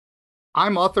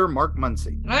I'm author Mark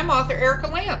Muncy, And I'm author Erica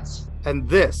Lance. and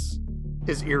this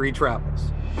is Eerie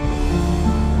Travels.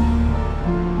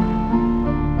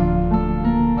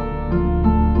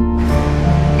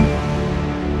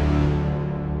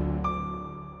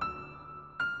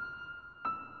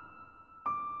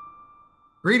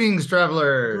 Greetings,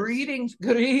 travelers. Greetings,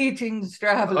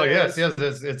 travelers. Oh, yes,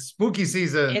 it's spooky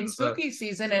season. It's spooky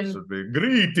season, This and should be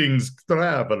greetings,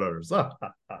 travelers. how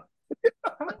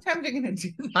many times are you going to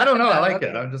do that? I don't know. I like Okay.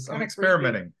 it. I'm Kinda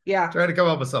experimenting. Yeah, Trying to come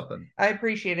up with something. I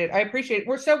appreciate it. We're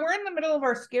in the middle of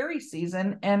our scary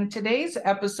season, and today's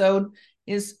episode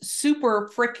is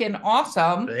super freaking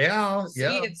awesome. Yeah, See,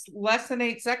 yeah. it's less than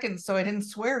 8 seconds, so I didn't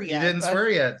swear You yet. didn't swear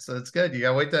yet, so it's good. You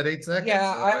gotta wait that 8 seconds.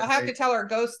 Yeah, So I'll have to tell our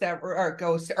guest, our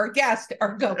ghost.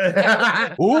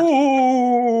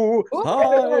 Ooh,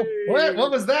 hi.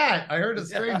 What was that? I heard a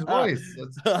strange voice.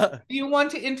 Do you want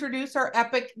to introduce our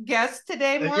epic guest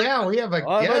today, Mark? Yeah, we have a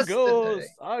I'm a guest ghost. today.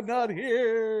 I'm not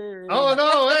here. Oh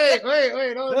no! Wait!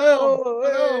 Oh no! Oh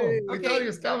no! We Okay. thought he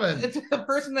was coming. It's the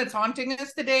person that's haunting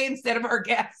us today instead of our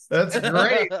guest. That's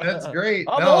great. That's great.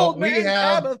 I'm No, old we man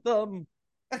have Tabitha.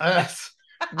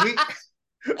 we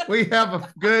we have a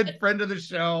good friend of the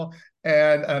show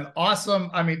and an awesome.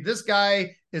 I mean, this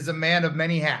guy is a man of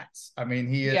many hats. I mean,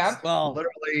 he is Well,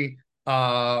 literally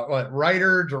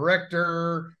writer,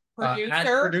 director,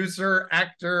 producer,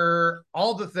 actor,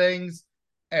 all the things.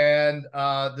 And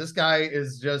this guy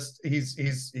is just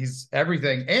he's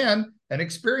everything and an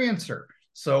experiencer.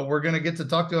 So we're gonna get to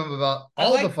talk to him about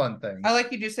all the fun things. I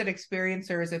like you just said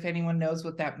experiencer as if anyone knows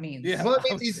what that means. Yeah. Well,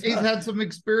 he's had some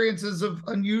experiences of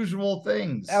unusual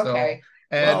things. Okay.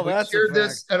 So, and we that's shared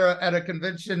this at a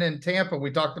convention in Tampa. We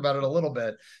talked about it a little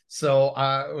bit. So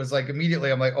it was like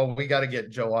immediately I'm like, oh, we got to get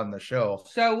Joe on the show.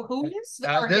 So who is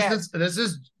our guest? This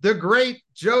is the great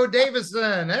Joe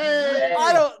Davison. Hey,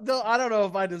 I don't know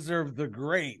if I deserve the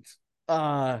great.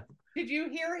 Did you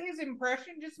hear his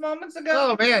impression just moments ago?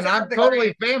 Oh man, I'm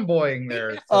totally fanboying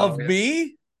there. Of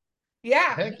me?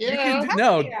 Yeah. Heck Yeah.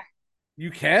 Yeah.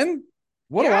 You can?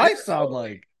 What do I sound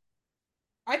like?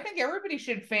 I think everybody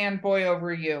should fanboy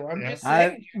over you. I'm just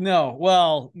saying.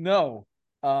 No.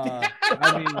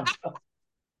 I mean,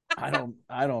 I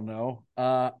don't know.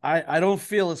 I don't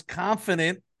feel as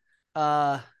confident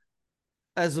as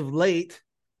of late,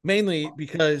 mainly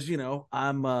because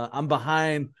I'm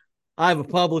behind. I have a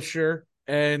publisher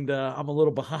and I'm a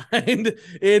little behind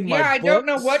in my I books. don't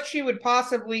know what she would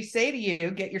possibly say to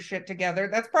you. Get your shit together.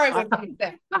 That's probably what she'd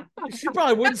say. She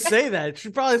probably wouldn't say that.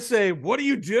 She'd probably say, "What are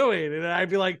you doing?" And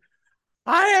I'd be like,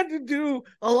 "I had to do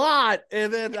a lot,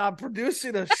 and then I'm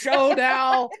producing a show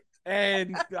now,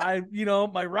 and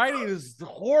my writing is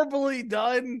horribly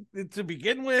done to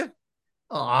begin with."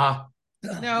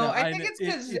 No, I think it's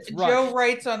because Joe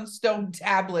writes on stone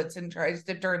tablets and tries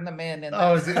to turn them in. And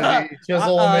is he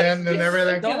chisel them in and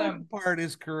everything? The stone part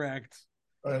is correct.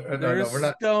 There's we're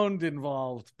not stoned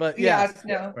involved, but yes,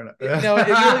 no. Part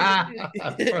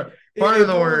of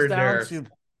the word there.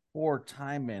 Poor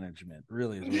time management,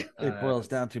 really, is what it boils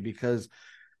down to, because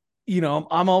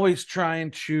I'm always trying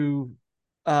to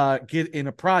get in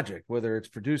a project, whether it's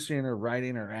producing or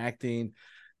writing or acting.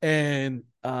 And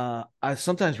I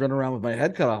sometimes run around with my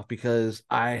head cut off because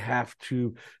I have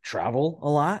to travel a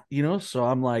lot, so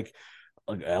I'm like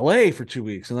LA for 2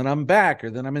 weeks and then I'm back, or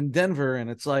then I'm in Denver,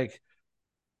 and it's like,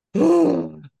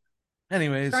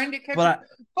 anyways. Trying to catch up.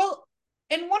 Well,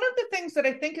 and one of the things that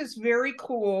I think is very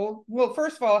cool, well,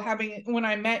 first of all, when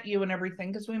I met you and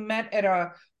everything, because we met at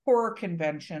a horror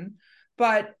convention,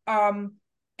 but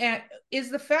is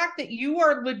the fact that you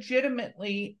are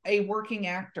legitimately a working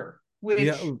actor.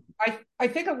 Which I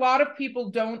think a lot of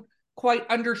people don't quite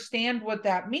understand what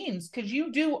that means, because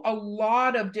you do a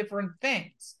lot of different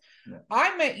things. Yeah.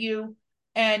 I met you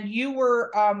and you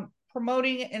were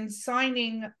promoting and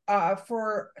signing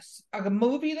for a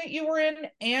movie that you were in,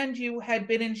 and you had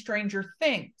been in Stranger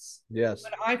Things. Yes.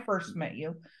 When I first met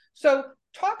you. So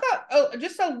talk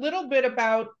just a little bit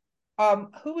about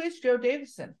who is Joe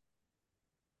Davison?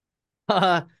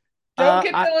 Don't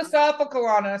get philosophical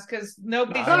on us, because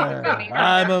nobody's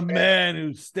I'm a man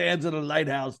who stands in a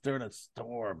lighthouse during a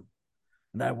storm,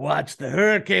 and I watch the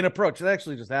hurricane approach. It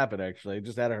actually just happened. I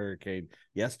just had a hurricane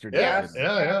yesterday.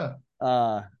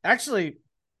 Yeah. Actually,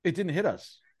 it didn't hit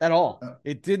us at all.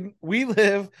 It didn't.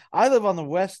 I live on the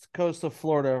west coast of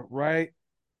Florida, right?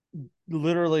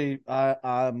 Literally,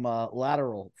 I'm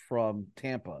lateral from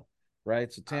Tampa,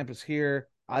 right? So Tampa's here.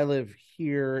 I live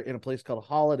here in a place called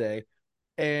Holiday.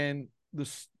 And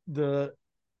the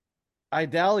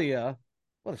Idalia,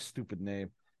 what a stupid name,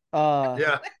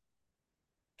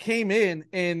 came in,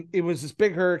 and it was this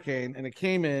big hurricane, and it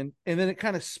came in, and then it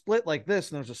kind of split like this,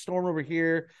 and there's a storm over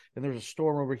here, and there's a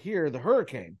storm over here, the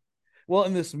hurricane. Well,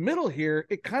 in this middle here,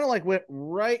 it kind of like went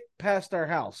right past our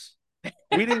house.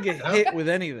 We didn't get hit with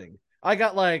anything. I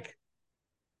got like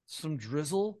some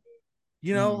drizzle,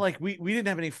 like we didn't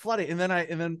have any flooding. And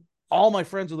then all my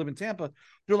friends who live in Tampa,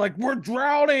 they're like, we're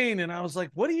drowning. And I was like,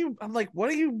 what do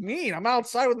you mean? I'm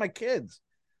outside with my kids.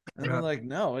 And they're like,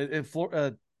 no,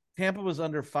 Tampa was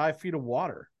under 5 feet of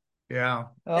water. Yeah.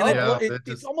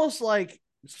 It's almost like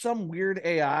some weird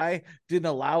AI didn't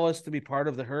allow us to be part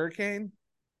of the hurricane.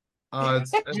 And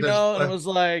it was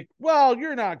like, well,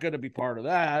 you're not going to be part of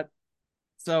that.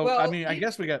 So, I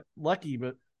guess we got lucky,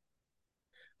 but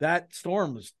that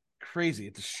storm was crazy.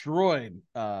 It destroyed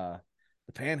the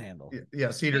Panhandle.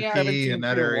 Yeah, Cedar Key in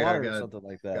that area or something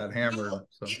like that got hammered.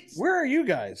 So. Where are you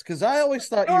guys? Because I always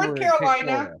thought you were North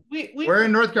Carolina. We're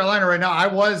in North Carolina right now. I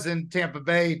was in Tampa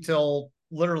Bay till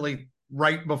literally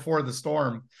right before the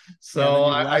storm, so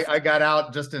I got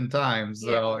out just in time.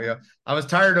 So I was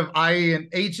tired of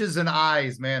H's and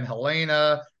I's, man.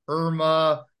 Helena,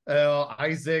 Irma,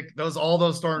 Isaac, all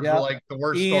those storms were like the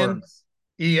worst storms.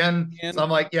 Ian. So I'm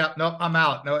like, no, I'm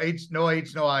out. No H,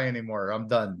 no I anymore. I'm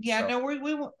done. Yeah, so.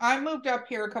 No, I moved up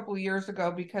here a couple of years ago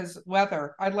because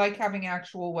weather. I like having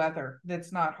actual weather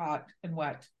that's not hot and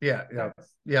wet. Yeah. I've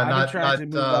been trying to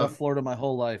move out of Florida my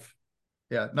whole life.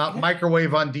 Yeah, not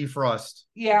microwave on defrost.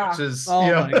 Yeah. Which is,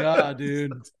 my God,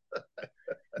 dude.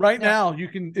 Right now, you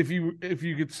can if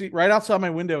you could see right outside my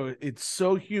window, it's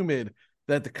so humid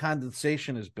that the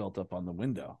condensation is built up on the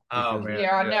window. Oh man.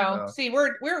 Yeah, no. See,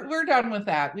 we're done with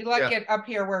that. We like it up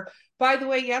here where, by the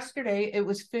way, yesterday it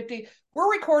was 50. We're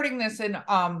recording this in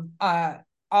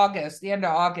August, the end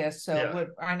of August. So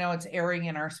I know it's airing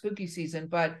in our spooky season,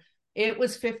 but it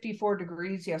was 54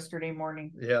 degrees yesterday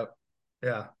morning. Yep.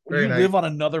 Yeah. You live on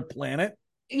another planet?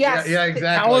 Yes. Yeah,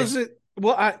 exactly. How is it?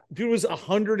 Well, it was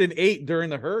 108 during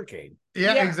the hurricane.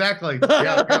 Yeah. Exactly.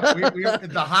 Yeah.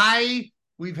 The high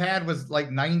we've had was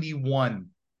like 91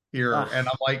 here. And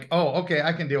I'm like, oh, okay,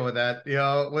 I can deal with that.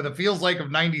 With a feels like of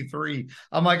 93.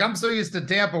 I'm like, I'm so used to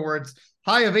Tampa where it's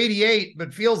high of 88,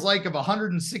 but feels like of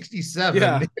 167.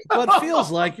 Yeah, but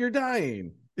feels like you're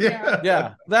dying.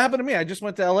 Yeah. That happened to me. I just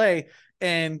went to LA,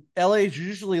 and LA is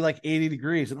usually like 80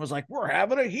 degrees. And it was like, we're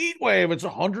having a heat wave. It's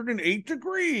 108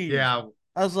 degrees. Yeah.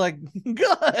 I was like,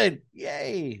 good.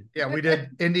 Yay. Yeah, we did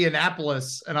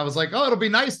Indianapolis, and I was like, oh, it'll be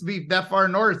nice to be that far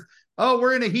north. Oh,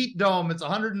 we're in a heat dome. It's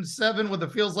 107 with a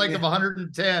feels like of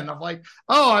 110. I'm like,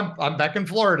 oh, I'm back in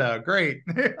Florida. Great.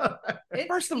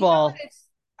 First of all,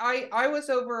 I was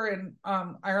over in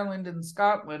Ireland and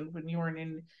Scotland when you were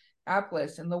in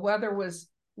Indianapolis, and the weather was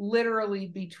literally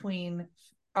between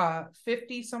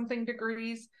 50 something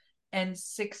degrees and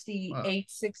 68,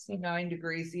 69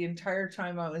 degrees the entire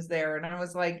time I was there. And I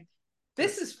was like,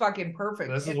 this is fucking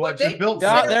perfect. This is what you built for.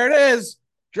 Yeah, there it is.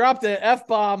 Drop the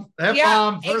F-bomb.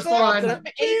 F-bomb, first one. 8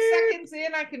 seconds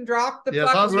in, I can drop the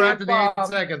as long as we're after the 8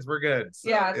 seconds, we're good.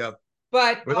 So,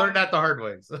 but we learned that the hard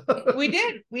way. So. We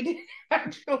did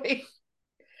actually.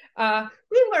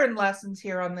 We learned lessons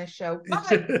here on this show.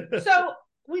 But, so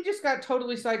we just got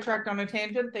totally sidetracked on a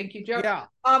tangent. Thank you, Joe. Yeah.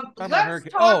 Let's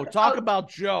talk about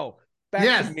Joe.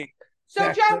 Back to me.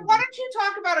 So, Joe, why don't you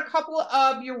talk about a couple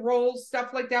of your roles,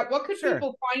 stuff like that? What could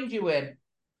people find you in?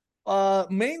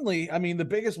 Mainly, I mean, the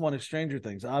biggest one is Stranger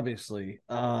Things, obviously.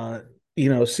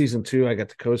 Season 2, I got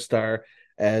to co-star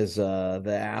as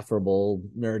the affable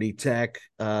nerdy tech.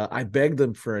 I begged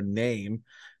them for a name.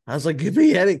 I was like, give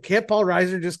me Eddie. Can't Paul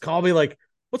Reiser just call me like,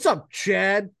 what's up,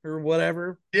 Chad, or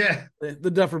whatever? Yeah.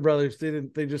 The Duffer Brothers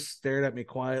they just stared at me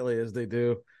quietly as they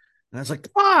do. And I was like,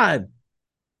 come on,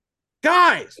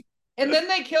 guys. And then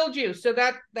they killed you. So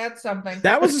that's something.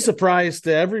 That was a surprise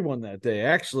to everyone that day,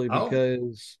 actually,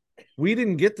 because we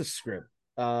didn't get the script.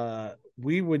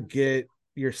 We would get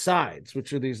your sides,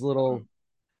 which are these little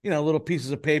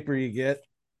pieces of paper you get,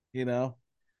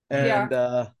 and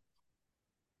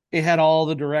it had all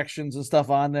the directions and stuff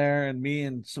on there. And me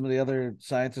and some of the other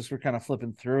scientists were kind of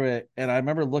flipping through it. And I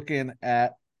remember looking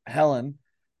at Helen,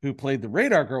 who played the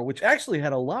radar girl, which actually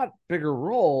had a lot bigger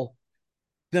role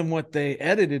than what they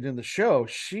edited in the show.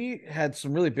 She had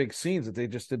some really big scenes that they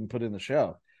just didn't put in the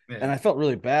show. Yeah. And I felt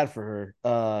really bad for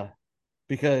her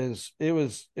because it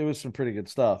was some pretty good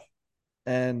stuff.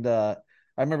 And I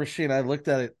remember she and I looked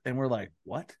at it and we're like,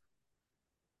 what?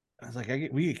 I was like,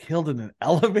 we get killed in an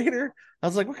elevator? I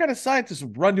was like, what kind of scientists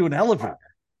would run to an elevator?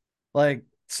 Like,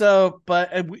 so,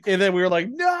 and then we were like,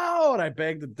 no. And I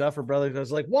begged the Duffer Brothers. I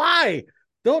was like, why?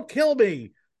 Don't kill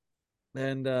me.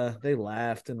 And they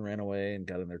laughed and ran away and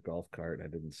got in their golf cart. I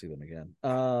didn't see them again.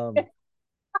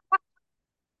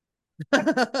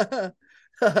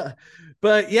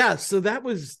 But yeah, so that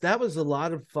was a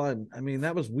lot of fun. I mean,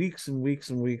 that was weeks and weeks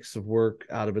and weeks of work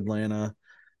out of Atlanta,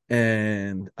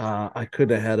 and I could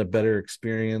have had a better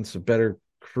experience, a better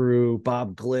crew.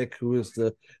 Bob Glick, who is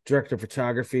the director of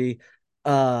photography,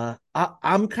 I'm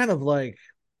kind of like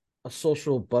a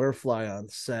social butterfly on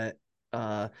set.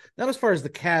 Not as far as the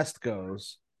cast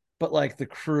goes, but like the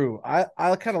crew. I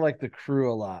kind of like the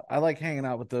crew a lot. I like hanging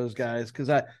out with those guys because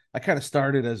I kind of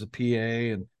started as a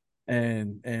PA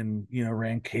and you know,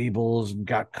 ran cables and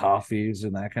got coffees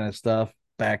and that kind of stuff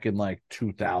back in like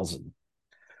 2000.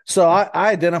 So I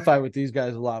identify with these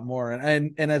guys a lot more.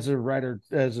 And as a writer,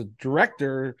 as a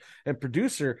director and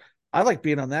producer, I like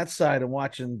being on that side and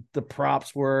watching the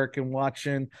props work and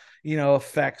watching, you know,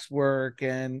 effects work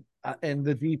and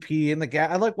the DP and the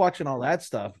I like watching all that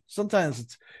stuff. Sometimes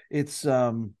it's it's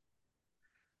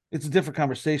a different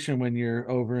conversation when you're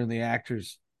over in the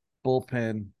actors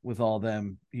bullpen with all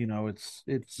them. You know, it's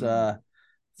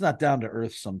not down to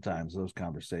earth sometimes, those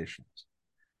conversations,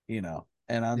 you know.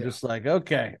 And I'm just like,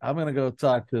 okay, I'm gonna go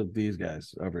talk to these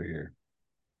guys over here.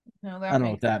 No, I don't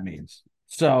know what that means.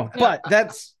 So, but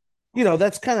that's, you know,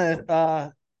 that's kind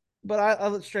of but I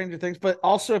love Stranger Things. But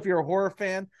also, if you're a horror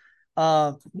fan,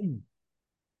 uh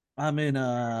I'm in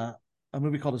a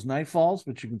movie called As Night Falls,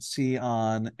 which you can see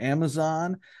on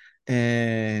Amazon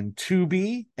and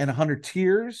Tubi, and 100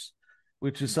 Tears,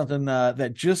 which is something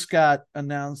that just got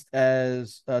announced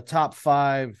as top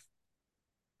 5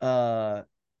 uh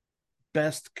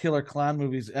best killer clown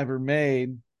movies ever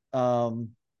made, along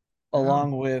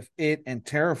with It and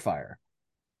Terrifier.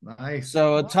 Nice.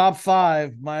 So a top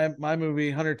 5, my movie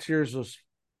 100 Tears was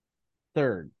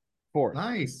 3rd, 4th.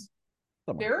 Nice.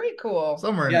 Somewhere. Very cool.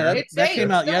 Somewhere in there. That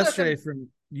came out yesterday from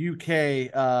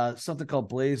UK, something called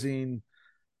Blazing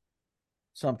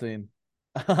something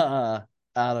out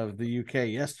of the UK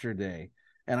yesterday.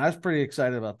 And I was pretty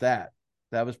excited about that.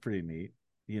 That was pretty neat,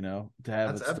 you know, to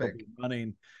have it still be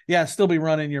running. Yeah, still be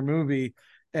running your movie,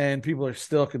 and people are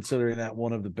still considering that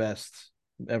one of the best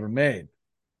ever made.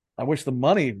 I wish the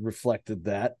money reflected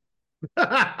that.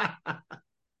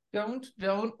 Don't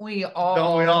we all?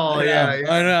 Don't we all?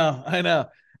 Yeah. I know.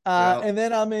 And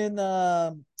then I'm in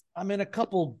a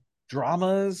couple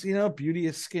dramas, you know. Beauty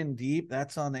is Skin Deep,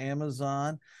 that's on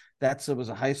Amazon. It was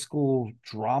a high school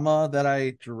drama that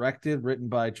I directed, written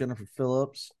by Jennifer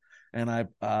Phillips, and I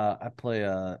play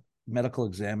a medical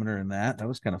examiner in that. That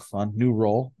was kind of fun. New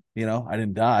role, you know. I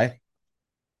didn't die.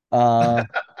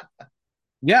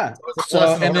 Yeah.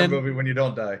 So and then movie when you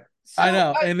don't die. So I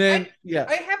know. And then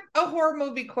I have a horror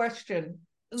movie question.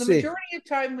 The majority of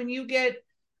time when you get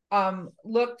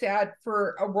looked at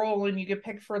for a role and you get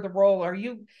picked for the role,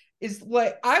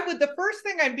 the first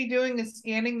thing I'd be doing is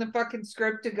scanning the fucking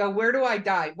script to go, where do I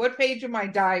die? What page am I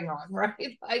dying on? Right?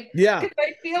 Because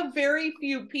I feel very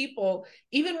few people,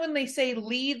 even when they say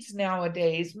leads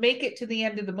nowadays, make it to the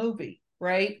end of the movie,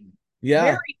 right? Yeah.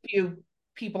 Very few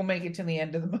people make it to the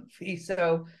end of the movie.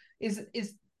 So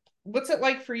what's it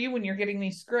like for you when you're getting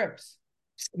these scripts?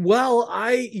 Well,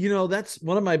 that's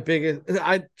one of my biggest,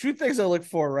 two things I look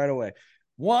for right away.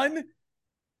 One,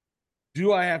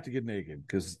 do I have to get naked?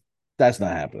 Because that's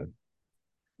not happening.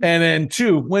 And then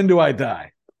 2, when do I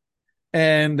die?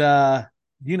 And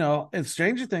in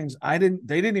Stranger Things, they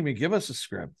didn't even give us a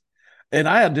script. And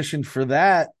I auditioned for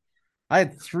that. I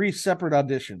had 3 separate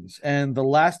auditions, and the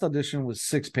last audition was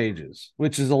 6 pages,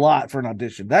 which is a lot for an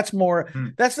audition. That's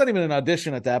that's not even an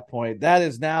audition at that point. That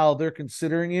is, now they're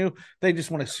considering you. They just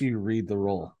want to see you read the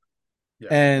role. Yeah.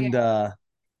 And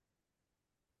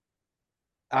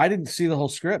I didn't see the whole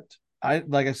script.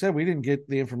 Like I said, we didn't get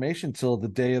the information till the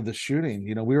day of the shooting.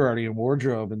 You know, we were already in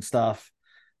wardrobe and stuff.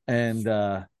 And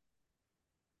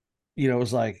it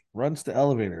was like, runs to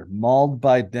elevator, mauled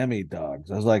by demi dogs.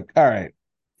 I was like, all right.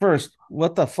 First,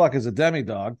 what the fuck is a demi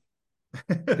dog?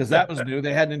 Because that was new.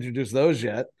 They hadn't introduced those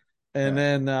yet. And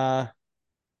then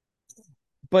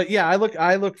but yeah, I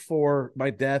look for my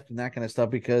death and that kind of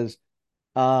stuff because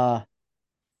I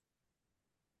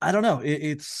don't know.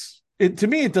 To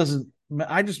me, it doesn't.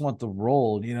 I just want the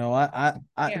role, you know.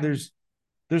 There's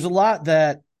a lot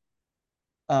that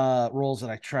roles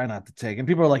that I try not to take, and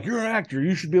people are like, "You're an actor.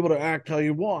 You should be able to act how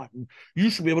you want. And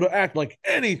you should be able to act like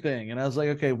anything." And I was like,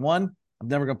 "Okay, one, I'm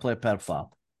never gonna play a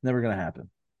pedophile. Never gonna happen.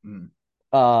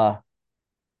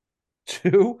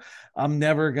 2, I'm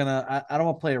never gonna. I don't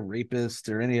want to play a rapist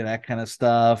or any of that kind of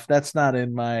stuff. That's not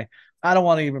in my. I don't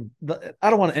want any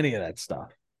of that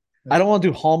stuff. I don't want to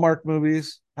do Hallmark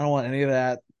movies. I don't want any of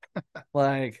that.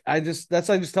 I just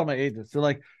tell my agents. They're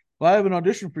like, "Well, I have an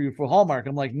audition for you for Hallmark."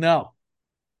 I'm like, no,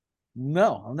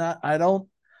 I'm not. I don't.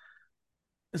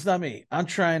 It's not me. I'm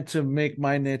trying to make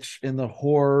my niche in the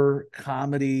horror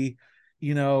comedy,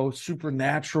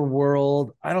 supernatural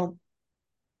world.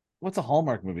 What's a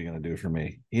Hallmark movie going to do for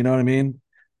me? You know what I mean?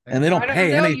 And they don't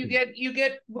pay anything. You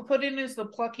get put in as the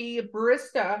plucky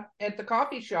barista at the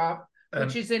coffee shop,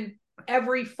 which is in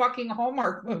every fucking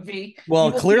Hallmark movie.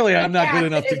 Well, clearly I'm not good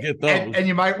enough to get those. And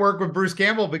you might work with Bruce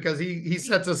Campbell because he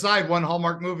sets aside one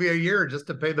Hallmark movie a year just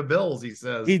to pay the bills, he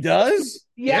says. He does?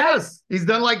 Yes. He's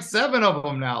done like 7 of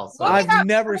them now. So. I've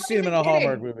never seen him in a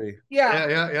Hallmark movie.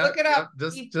 Yeah. Look it up.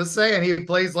 Just saying, he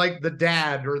plays like the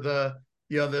dad or the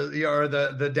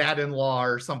dad-in-law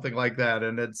or something like that.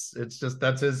 And it's just,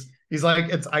 that's his, he's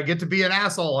like, I get to be an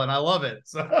asshole and I love it.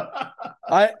 So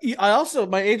I also,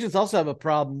 my agents also have a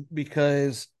problem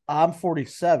because I'm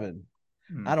 47.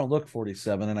 I don't look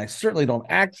 47 and I certainly don't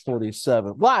act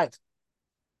 47. What?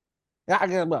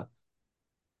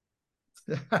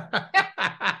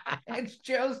 It's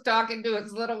Joe's talking to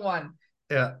his little one.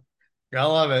 Yeah. I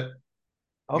love it.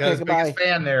 Okay, goodbye. Biggest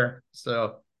fan there.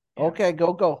 So okay,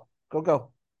 go. What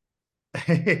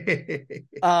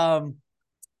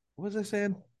was I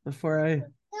saying before I?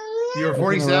 You're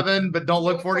 47, but don't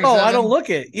look 47. Oh, I don't look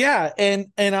it. Yeah, and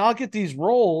I'll get these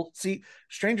roles. See,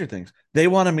 Stranger Things. They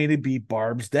wanted me to be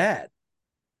Barb's dad.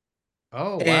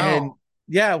 Oh wow! And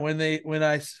yeah, when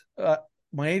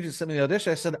my agent sent me the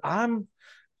audition, I said, I'm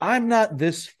not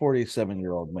this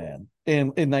 47-year-old man in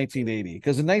 1980,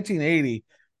 because in 1980,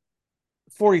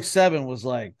 47 was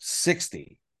like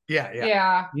 60.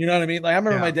 Yeah. You know what I mean? Like I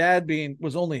remember my dad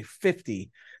was only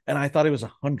 50, and I thought he was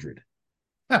 100.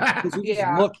 He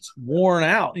looked worn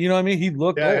out. You know what I mean? He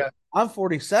looked old. Yeah. I'm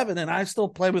 47 and I still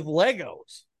play with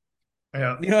Legos.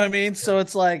 Yeah. You know what I mean? So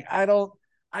it's like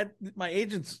my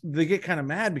agents, they get kind of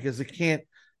mad because they can't,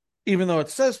 even though it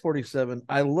says 47,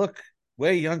 I look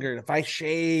way younger. If I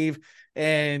shave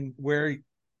and wear,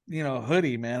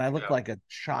 hoodie, man, I look like a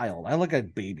child. I look like a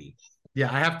baby. Yeah,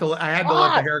 I had to let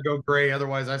the hair go gray,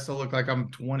 otherwise I still look like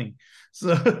I'm 20.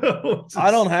 So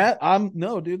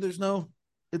no, dude,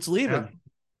 it's leaving.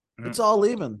 It's all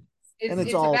leaving.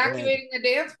 It's all evacuating the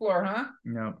dance floor, huh?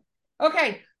 No.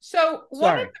 Okay, so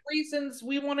one of the reasons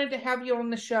we wanted to have you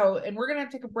on the show, and we're going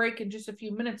to take a break in just a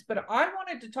few minutes, but I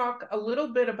wanted to talk a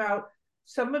little bit about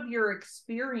some of your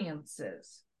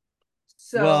experiences.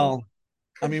 So, well,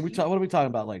 I mean, what are we talking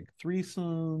about? Like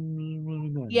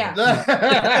threesome? Yeah.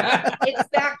 It's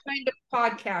that kind of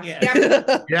podcast.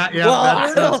 Yeah.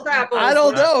 Well, I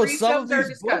don't know. Some of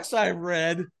these books I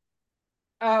read.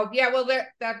 Oh, yeah, well,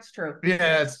 that's true.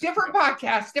 Yeah, it's different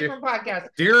podcast.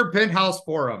 Dear Penthouse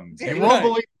Forums, you won't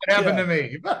believe what happened to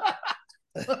me.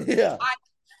 Yeah.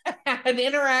 I had an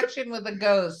interaction with a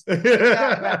ghost. Talk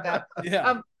about that.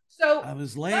 Yeah. So I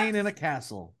was laying in a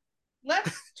castle.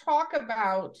 Let's talk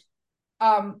about,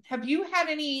 have you had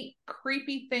any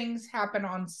creepy things happen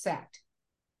on set?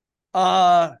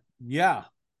 Yeah,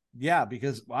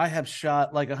 because I have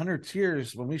shot like 100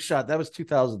 Tears. When we shot, that was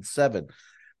 2007.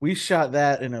 We shot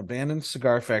that in an abandoned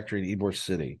cigar factory in Ybor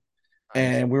City.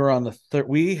 And we were on the third.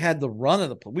 We had the run of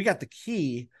the. We got the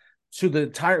key to the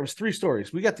entire. It was 3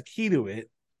 stories. We got the key to it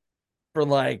for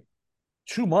like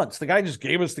 2 months. The guy just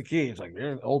gave us the key. He's like,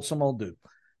 "You're some old dude,"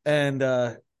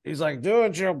 and he's like, "Do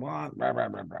what you want." Blah, blah,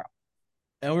 blah, blah.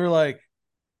 And we were like,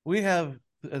 "We have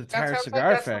an entire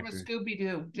cigar factory." Scooby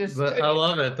Doo. I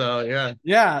love it though.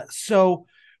 Yeah. So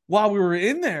while we were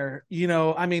in there,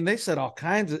 I mean, they said all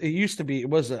kinds of. It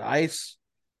was an ice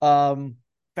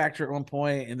factory at one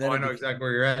point, and then I know exactly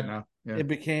where you're at now. Yeah. It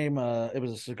became it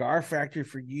was a cigar factory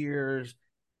for years,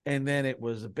 and then it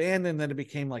was abandoned. Then it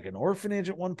became like an orphanage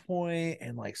at one point,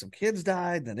 and like some kids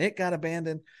died. Then it got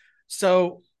abandoned.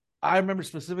 So I remember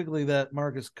specifically that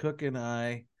Marcus Cook and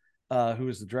I, who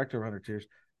was the director of 100 Tears,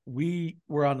 we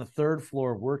were on the 3rd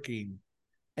floor working,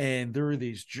 and there were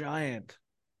these giant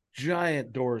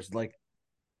doors, like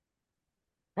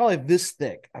probably this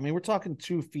thick. I mean, we're talking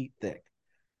 2 feet thick.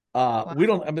 Wow.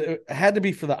 It had to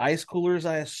be for the ice coolers,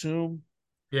 I assume.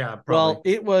 Yeah, probably. Well,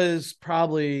 it was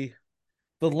probably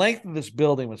the length of this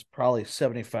building was probably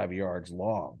 75 yards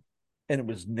long, and it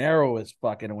was narrow as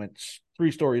fuck, and it went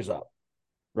 3 stories up.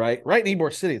 Right in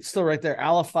Ybor City. It's still right there.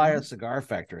 Alafaya Cigar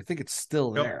Factory. I think it's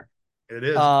still there. It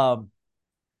is.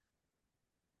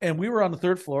 And we were on the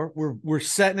 3rd floor. We're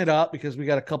setting it up because we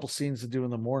got a couple scenes to do in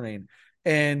the morning.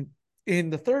 And in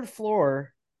the 3rd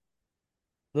floor,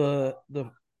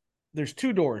 there's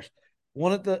 2 doors,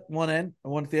 one at the one end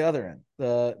and one at the other end.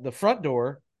 The front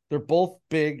door, they're both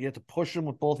big. You have to push them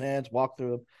with both hands, walk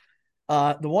through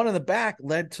them. The one in the back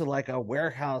led to like a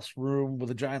warehouse room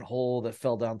with a giant hole that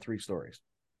fell down 3 stories.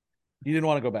 You didn't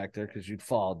want to go back there because you'd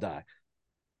fall, die.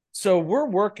 So we're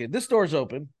working. This door's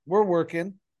open. We're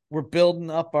working. we're building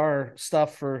up our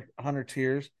stuff for 100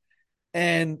 Tears,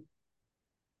 and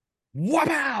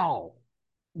wow,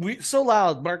 we so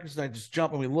loud. Marcus and I just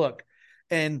jump and we look,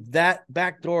 and that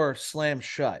back door slammed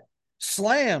shut.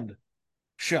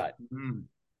 Mm.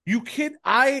 You kid?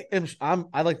 I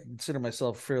like to consider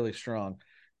myself fairly strong,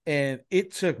 and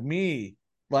it took me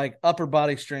like upper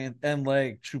body strength and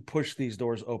leg to push these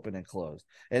doors open and close,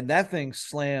 and that thing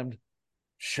slammed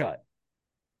shut.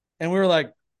 And we were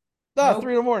like, "Oh, nope.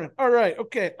 3 a.m. All right,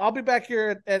 okay, I'll be back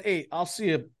here at 8. I'll see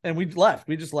you." And we left.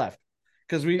 We just left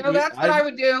because that's what I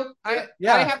would do. I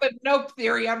have a nope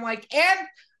theory. I'm like, and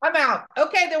I'm out.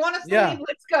 Okay, they want us to leave.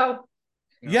 Let's go.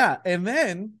 Yeah, and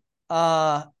then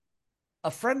a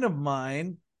friend of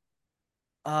mine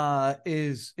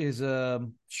is a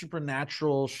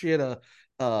supernatural. She had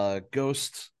a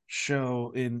ghost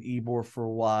show in Ybor for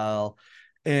a while,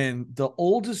 and the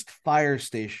oldest fire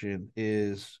station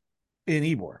is in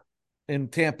Ybor. In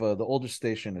Tampa, the oldest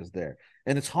station is there,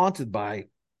 and it's haunted by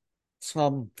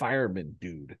some fireman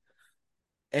dude.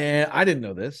 And I didn't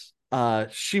know this.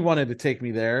 She wanted to take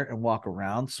me there and walk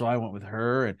around, so I went with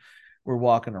her, and we're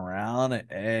walking around,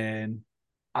 and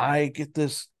I get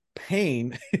this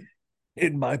pain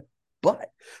in my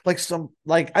butt, like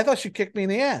I thought she kicked me in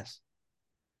the ass,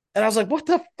 and I was like, "What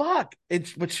the fuck?"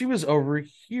 But she was over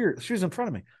here. She was in front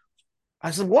of me.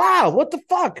 I said, "Wow, what the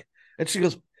fuck?" And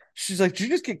she's like, "Did you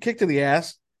just get kicked in the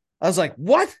ass?" I was like,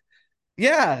 "What?"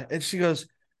 Yeah, and she goes,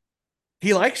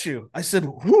 "He likes you." I said,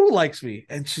 "Who likes me?"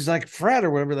 And she's like, "Fred," or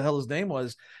whatever the hell his name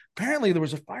was. Apparently, there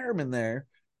was a fireman there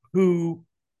who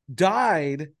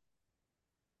died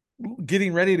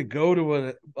getting ready to go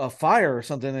to a fire or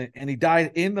something, and he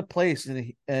died in the place,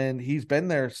 and he's been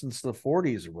there since the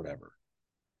 40s or whatever.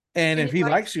 And if he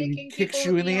likes you, he kicks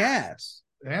you in the ass.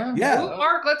 Yeah. Ooh,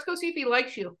 Mark, let's go see if he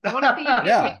likes you. I want to see you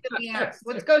get kicked in the ass.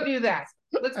 Let's go do that.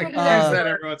 Let's go do that.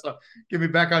 Every once in a while. Get me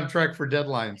back on track for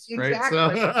deadlines, exactly.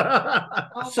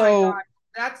 Right? So, my God.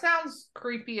 That sounds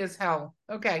creepy as hell.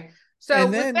 Okay, so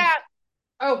with that,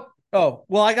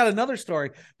 well, I got another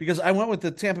story because I went with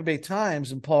the Tampa Bay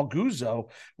Times and Paul Guzzo.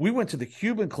 We went to the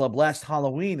Cuban Club last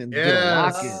Halloween and did a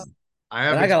lock-in.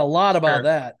 I got a lot about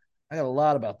that.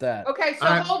 Okay, so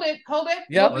hold it.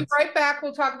 Yep. We'll be right back.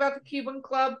 We'll talk about the Cuban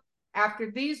Club after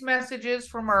these messages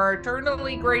from our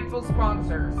eternally grateful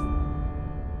sponsors.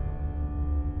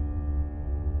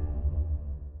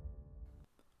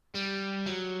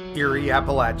 Erie,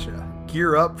 Appalachia.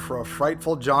 Gear up for a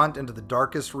frightful jaunt into the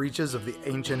darkest reaches of the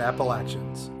ancient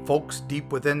Appalachians. Folks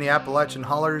deep within the Appalachian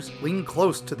hollers lean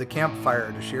close to the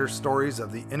campfire to share stories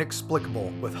of the inexplicable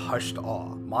with hushed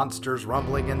awe. Monsters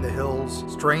rumbling in the hills,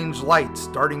 strange lights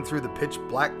darting through the pitch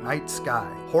black night sky,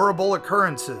 horrible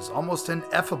occurrences almost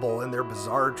ineffable in their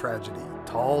bizarre tragedy.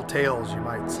 Tall tales, you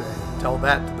might say. Tell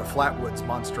that to the Flatwoods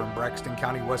monster in Braxton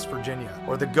County, West Virginia,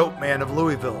 or the Goat Man of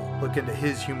Louisville. Look into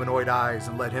his humanoid eyes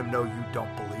and let him know you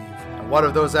don't believe. And what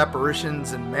of those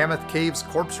apparitions in Mammoth Cave's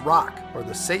Corpse Rock, or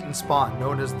the Satan spawn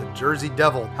known as the Jersey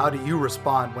Devil? How do you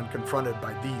respond when confronted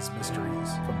by these mysteries?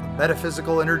 From the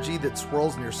metaphysical energy that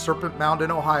swirls near Serpent Mound in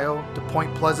Ohio to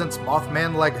Point Pleasant's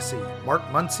Mothman legacy, Mark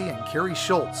Muncy and Carrie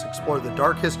Schultz explore the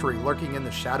dark history lurking in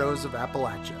the shadows of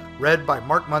Appalachia. Read by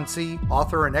Mark Muncy,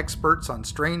 author and experts on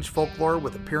strange folklore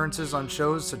with appearances on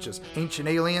shows such as Ancient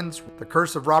Aliens, The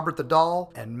Curse of Robert the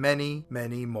Doll, and many,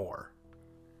 many more.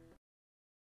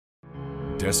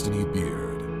 Destiny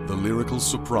Beard, the lyrical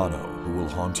soprano who will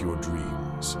haunt your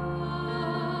dreams.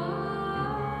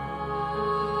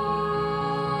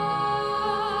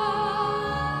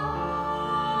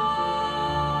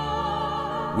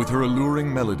 With her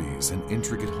alluring melodies and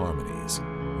intricate harmonies,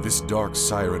 this dark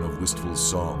siren of wistful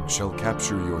song shall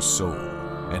capture your soul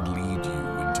and lead you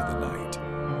into the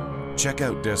night. Check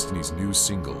out Destiny's new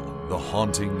single, The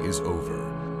Haunting Is Over,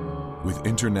 with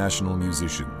international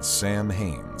musicians Sam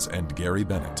Haines and Gary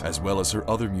Bennett, as well as her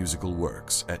other musical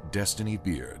works at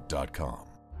destinybeard.com.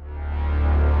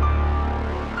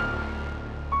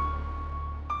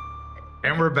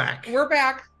 And we're back.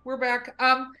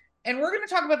 And we're going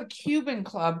to talk about the Cuban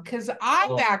Club because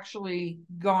I've actually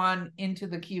gone into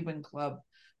the Cuban Club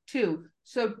too.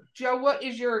 So, Joe, what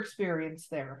is your experience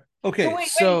there? Okay,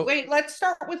 wait. Let's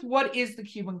start with what is the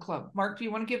Cuban Club. Mark, do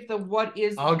you want to give the what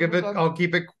is? I'll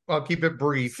keep it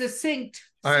brief. Succinct.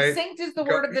 All Succinct is the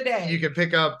word of the day. You can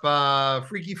pick up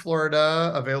Freaky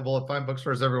Florida, available at fine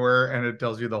bookstores everywhere, and it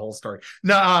tells you the whole story.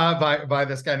 No, by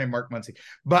this guy named Mark Muncy.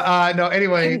 But no,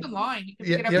 anyway,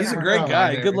 he's a great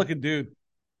guy, good looking dude.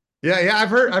 Yeah,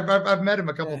 I've met him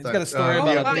a couple times. He's got a story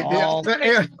about on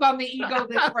the ego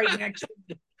that's right next to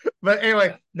me. But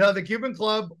anyway, no, the Cuban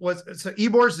Club was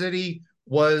Ybor City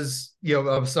was,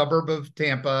 a suburb of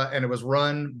Tampa, and it was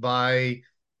run by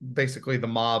basically the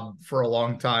mob for a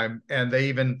long time. And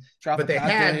but they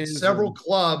had several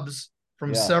clubs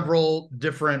from several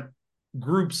different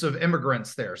groups of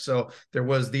immigrants there. So there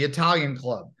was the Italian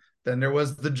club, then there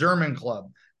was the German club,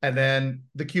 and then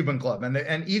the Cuban club.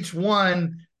 And each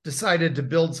one decided to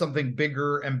build something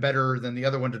bigger and better than the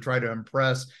other one to try to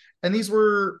impress. And these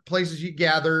were places you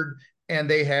gathered, and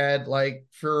they had, like,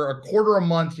 for a quarter a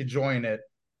month, you join it.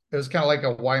 It was kind of like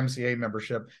a YMCA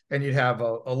membership, and you'd have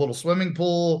a little swimming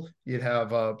pool. You'd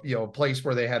have a place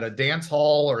where they had a dance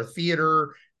hall or a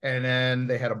theater, and then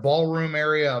they had a ballroom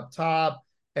area up top.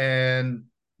 And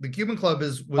the Cuban club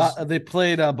they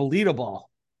played a bolita ball,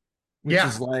 which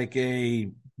is like a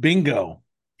bingo.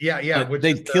 Yeah.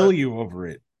 They'd kill you over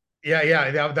it.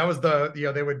 Yeah. That was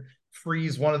they would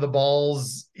freeze one of the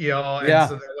balls, and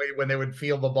so that way when they would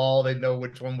feel the ball, they'd know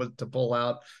which one was to pull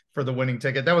out for the winning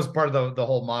ticket. That was part of the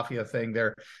whole mafia thing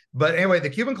there. But anyway, the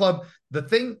Cuban club, the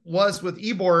thing was with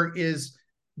Ybor is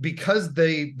because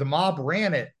the mob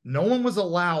ran it, no one was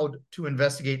allowed to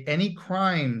investigate any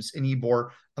crimes in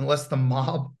Ybor unless the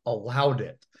mob allowed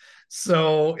it.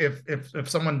 So if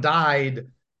someone died,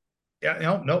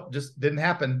 nope, just didn't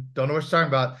happen. Don't know what you're talking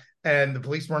about. And the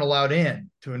police weren't allowed in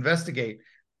to investigate.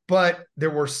 But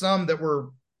there were some that were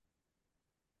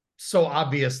so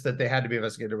obvious that they had to be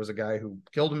investigated. There was a guy who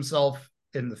killed himself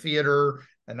in the theater,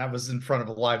 and that was in front of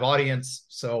a live audience.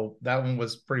 So that one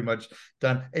was pretty much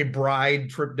done. A bride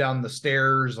tripped down the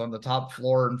stairs on the top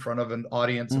floor in front of an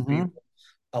audience of people.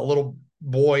 A little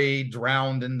boy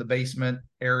drowned in the basement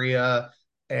area.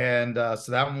 And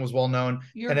so that one was well known.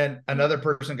 And then another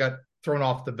person got thrown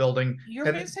off the building.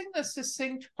 You're missing the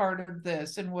succinct part of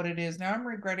this and what it is. Now I'm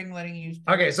regretting letting you.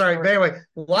 Okay, sorry. But anyway,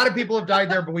 a lot of people have died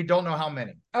there, but we don't know how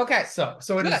many. Okay. So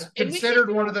it is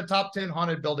considered one of the top 10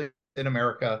 haunted buildings in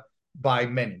America by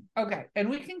many. Okay. And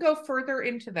we can go further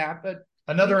into that, but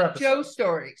another episode. Joe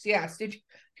stories. Yes. Do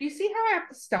you see how I have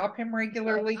to stop him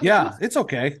regularly? Yeah, it's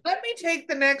okay. Let me take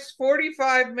the next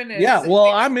 45 minutes. Yeah, well,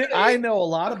 I know a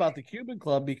lot about the Cuban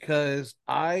Club because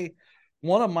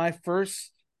one of my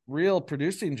first real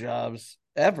producing jobs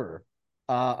ever,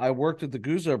 I worked with the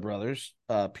Guzzo brothers,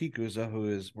 Pete Guzzo,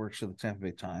 who works at the Tampa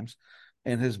Bay Times,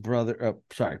 and his brother,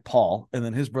 Paul, and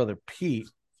then his brother Pete.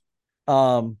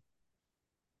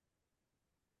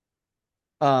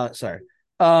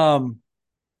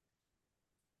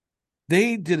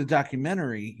 They did a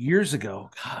documentary years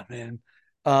ago,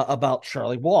 about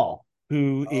Charlie Wall,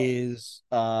 who is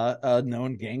a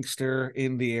known gangster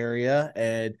in the area,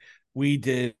 and we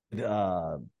did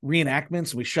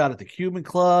reenactments. We shot at the Cuban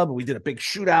Club. We did a big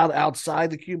shootout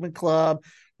outside the Cuban Club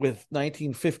with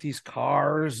 1950s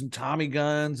cars and Tommy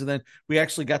guns. And then we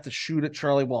actually got to shoot at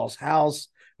Charlie Wall's house,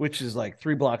 which is like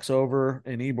 3 blocks over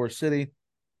in Ybor City.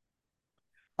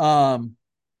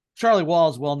 Charlie Wall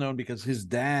is well known because his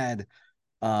dad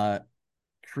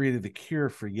created the cure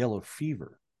for yellow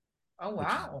fever. Oh,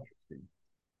 wow.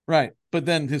 Right. But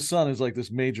then his son is like this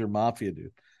major mafia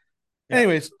dude. Yeah.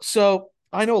 Anyways, so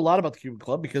I know a lot about the Cuban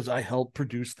Club because I helped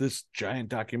produce this giant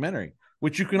documentary,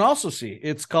 which you can also see.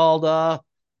 It's called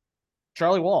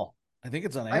Charlie Wall. I think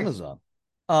it's on Amazon.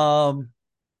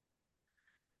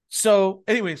 So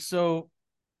anyway, so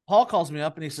Paul calls me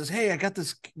up and he says, "Hey, I got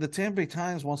this. The Tampa Bay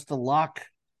Times wants to lock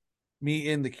me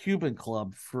in the Cuban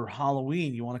Club for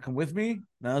Halloween. You want to come with me?"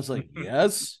 And I was like,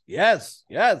 yes,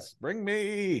 bring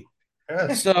me.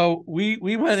 So we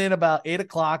went in about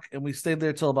 8:00 and we stayed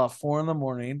there till about 4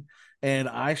 a.m. And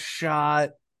I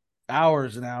shot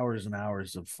hours and hours and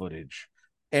hours of footage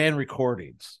and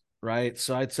recordings. Right.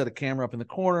 So I'd set a camera up in the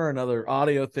corner, another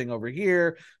audio thing over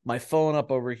here, my phone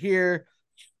up over here.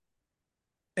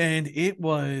 And it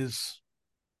was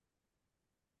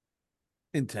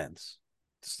intense,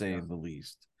 to say the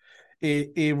least.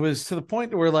 It was to the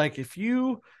point where, like,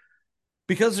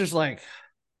 because there's like,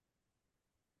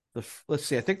 let's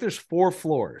see, I think there's 4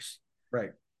 floors.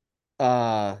 Right.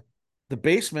 The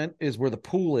basement is where the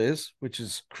pool is, which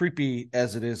is creepy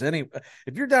as it is. If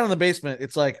you're down in the basement,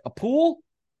 it's like a pool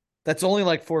that's only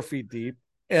like 4 feet deep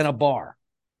and a bar.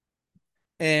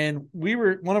 And we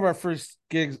were one of our first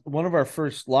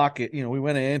lock-it, we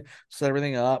went in, set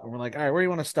everything up, and we're like, all right, where do you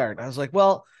want to start? I was like,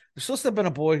 well, there's supposed to have been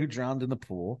a boy who drowned in the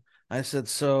pool. I said,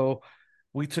 so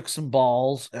we took some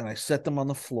balls and I set them on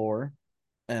the floor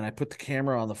and I put the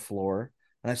camera on the floor.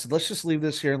 And I said, let's just leave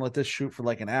this here and let this shoot for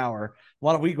like an hour.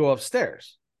 Why don't we go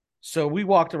upstairs? So we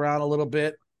walked around a little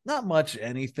bit, not much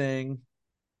anything,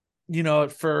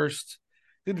 at first.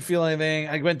 Didn't feel anything.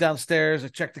 I went downstairs. I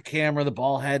checked the camera. The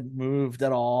ball hadn't moved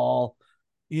at all.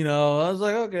 I was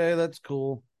like, okay, that's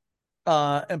cool.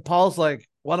 And Paul's like,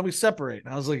 why don't we separate?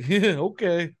 And I was like, yeah,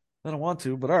 okay. I don't want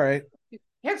to, but all right.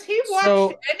 Has he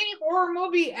watched any horror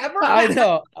movie ever? I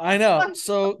know.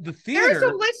 So the theater. There's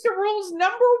a list of rules.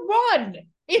 Number 1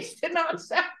 is to not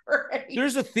separate.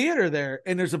 There's a theater there,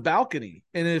 and there's a balcony.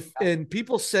 And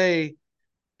people say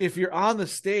if you're on the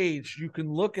stage, you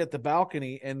can look at the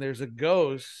balcony, and there's a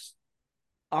ghost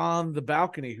on the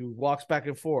balcony who walks back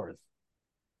and forth.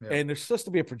 Yeah. And there's supposed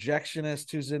to be a projectionist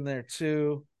who's in there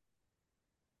too.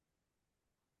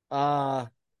 Sorry,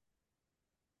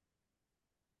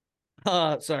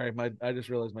 I just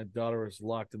realized my daughter was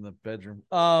locked in the bedroom.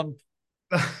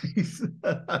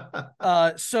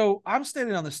 So I'm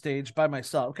standing on the stage by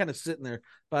myself. I'm kind of sitting there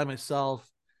by myself,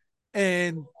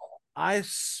 and I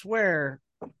swear,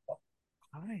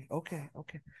 okay.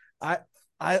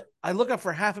 I look up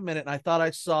for half a minute, and I thought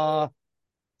I saw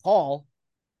Paul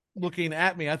looking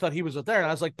at me. I thought he was up there, and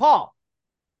I was like, Paul,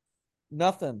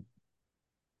 nothing.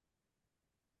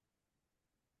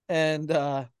 And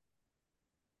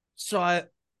so I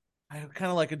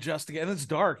kind of like adjust again. It's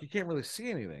dark. You can't really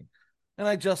see anything. And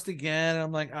I adjust again, and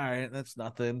I'm like, all right, that's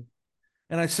nothing.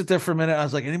 And I sit there for a minute. I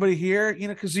was like, anybody here?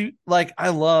 Because I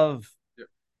love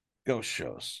ghost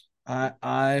shows.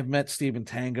 I've met Stephen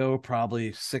Tango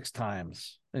probably 6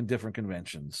 times in different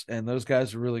conventions, and those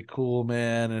guys are really cool,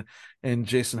 man. And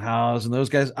Jason Howes and those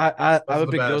guys. I'm a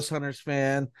big Ghost Hunters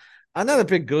fan. I'm not a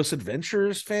big Ghost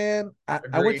Adventurers fan. I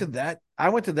went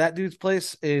to that dude's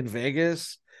place in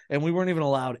Vegas, and we weren't even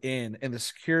allowed in. And the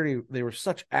security, they were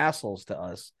such assholes to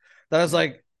us that I was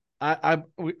like, I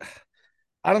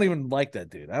don't even like that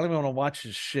dude. I don't even want to watch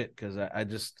his shit because I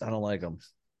don't like him.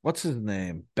 What's his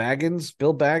name? Baggins?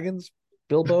 Bill Baggins?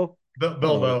 Bilbo?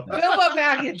 Bilbo. Bilbo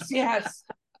Baggins, yes.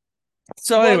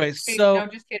 So anyway, no,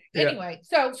 just kidding. Yeah. Anyway,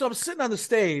 so I'm sitting on the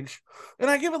stage, and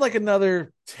I give it like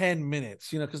another 10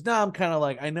 minutes, because now I'm kind of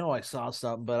like, I know I saw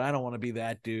something, but I don't want to be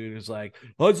that dude who's like,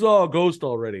 I saw a ghost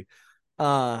already.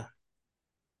 But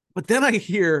then I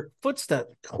hear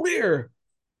footsteps, clear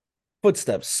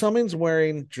footsteps. Someone's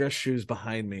wearing dress shoes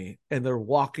behind me, and they're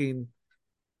walking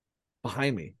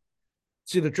behind me.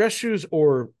 It's either dress shoes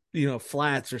or,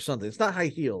 flats or something. It's not high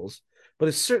heels, but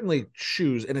it's certainly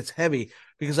shoes, and it's heavy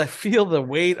because I feel the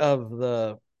weight of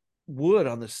the wood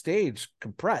on the stage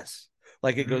compress,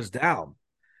 like it goes down.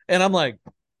 And I'm like,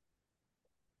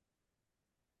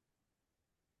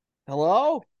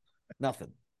 hello?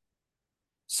 Nothing.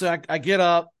 So I get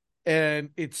up, and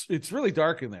it's really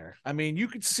dark in there. I mean, you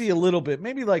could see a little bit,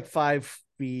 maybe like 5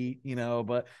 feet,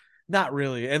 but not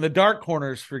really. And the dark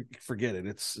corners, forget it.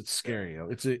 It's scary.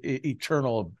 It's an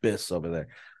eternal abyss over there.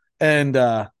 And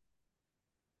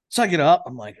so I get up.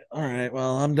 I'm like, all right,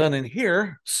 well, I'm done in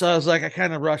here. So I was like, I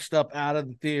kind of rushed up out of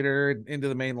the theater and into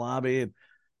the main lobby. And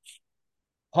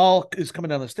Paul is coming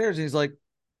down the stairs, and he's like,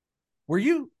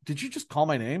 did you just call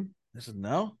my name? I said,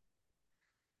 no.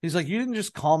 He's like, you didn't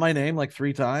just call my name like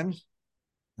 3 times?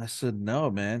 I said, no,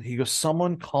 man. He goes,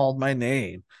 someone called my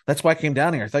name. That's why I came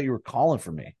down here. I thought you were calling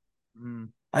for me.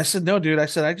 I said, no, dude. I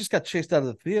said, I just got chased out of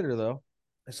the theater, though.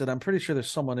 I said, I'm pretty sure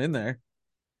there's someone in there.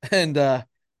 And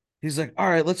he's like, all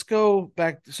right, let's go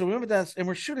back. So we went with that, and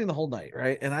we're shooting the whole night,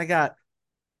 right? And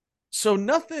so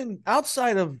nothing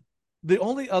outside of the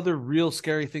only other real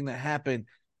scary thing that happened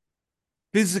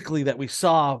physically that we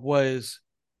saw was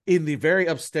in the very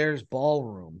upstairs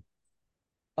ballroom.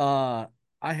 I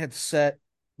had set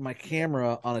my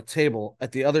camera on a table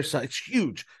at the other side. It's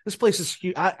huge. This place is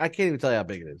huge. I can't even tell you how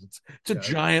big it is. It's a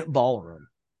giant ballroom.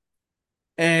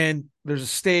 And there's a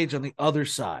stage on the other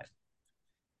side.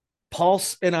 Paul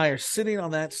and I are sitting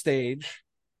on that stage.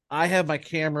 I have my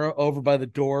camera over by the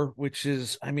door, which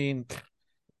is,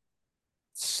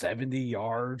 70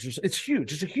 yards. It's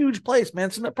huge. It's a huge place, man.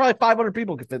 So probably 500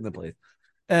 people could fit in the place.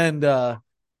 And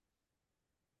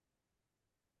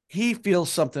he feels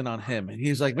something on him, and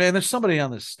he's like, man, there's somebody on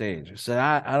this stage. I said,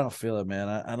 I don't feel it, man.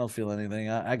 I don't feel anything.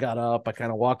 I got up. I kind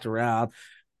of walked around.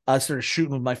 I started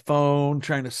shooting with my phone,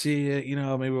 trying to see it,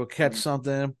 maybe we'll catch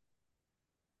something.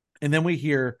 And then we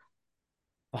hear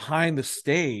behind the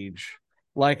stage,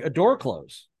 like a door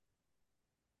close.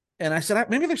 And I said,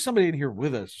 maybe there's somebody in here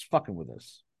with us, just fucking with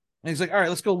us. And he's like, all right,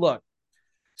 let's go look.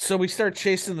 So we start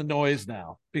chasing the noise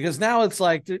now, because now it's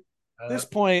like, at this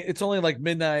point, it's only like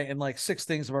midnight, and like 6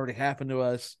 things have already happened to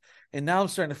us. And now I'm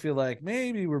starting to feel like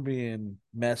maybe we're being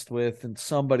messed with, and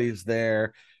somebody's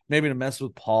there, maybe to mess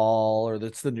with Paul, or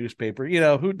that's the newspaper,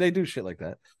 who they do shit like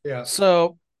that. Yeah.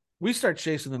 So we start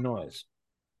chasing the noise,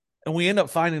 and we end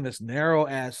up finding this narrow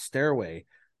ass stairway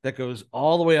that goes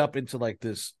all the way up into like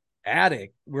this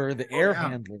attic where the air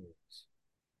handler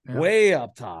is, way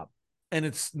up top.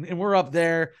 And we're up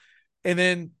there. And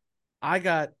then I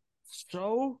got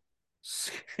so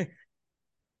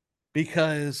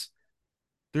because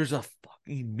there's a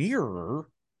fucking mirror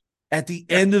at the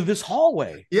end of this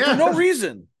hallway for no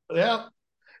reason. Yeah.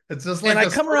 It's just like, and I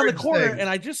come around the corner and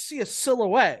I just see a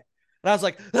silhouette. And I was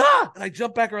like, ah! And I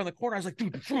jump back around the corner. I was like,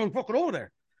 dude, there's somebody fucking over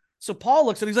there. So Paul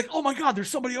looks and he's like, oh my God, there's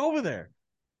somebody over there.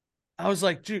 I was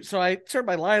like, dude. So I turned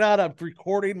my light on. I'm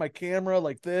recording my camera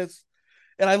like this.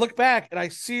 And I look back and I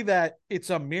see that it's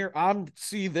a mirror. I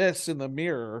see this in the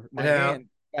mirror. My hand.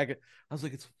 I was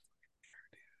like, it's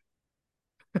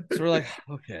so we're like,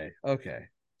 okay.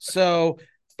 So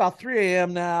it's about 3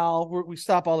 a.m. now. We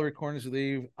stop all the recordings, we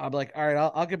leave. I'm like, all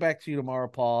right, I'll get back to you tomorrow,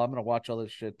 Paul. I'm gonna watch all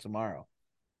this shit tomorrow.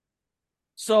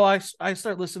 So I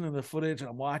start listening to the footage and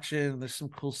I'm watching, and there's some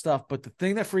cool stuff. But the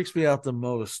thing that freaks me out the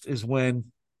most is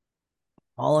when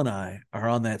Paul and I are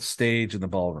on that stage in the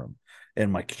ballroom,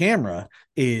 and my camera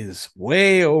is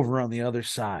way over on the other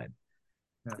side.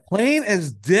 Yeah. Plain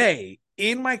as day,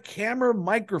 in my camera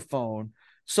microphone,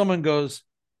 someone goes,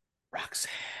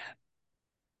 Roxanne.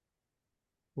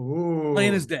 Ooh.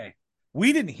 Plain as day.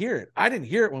 We didn't hear it. I didn't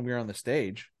hear it when we were on the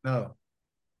stage. No.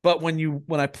 But when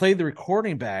I played the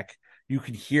recording back, you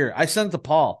can hear it. I sent it to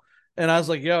Paul, and I was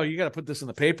like, yo, you got to put this in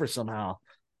the paper somehow.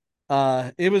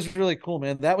 It was really cool,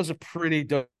 man. That was a pretty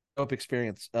dope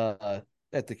experience at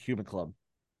the Cuban Club.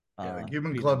 The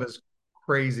Cuban Club is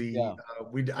crazy. Yeah.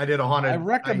 I did a haunted. I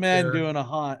recommend doing a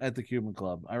haunt at the Cuban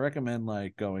Club. I recommend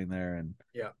like going there and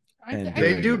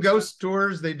they do ghost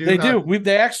tours. They do.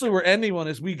 They actually were ending one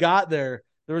as we got there.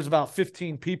 There was about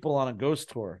 15 people on a ghost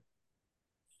tour.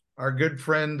 Our good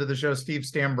friend of the show, Steve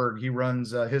Stamberg, he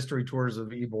runs history tours of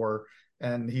Ybor,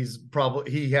 and he's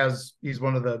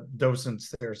one of the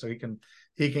docents there, so he can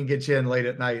get you in late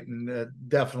at night and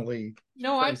definitely.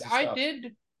 No, I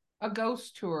did a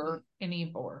ghost tour in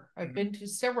Ybor. I've been to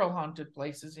several haunted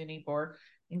places in Ybor,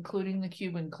 including the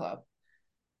Cuban Club.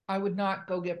 I would not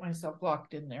go get myself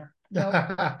locked in there. No.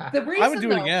 The reason, I would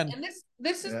do it again. And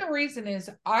this is the reason is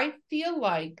I feel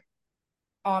like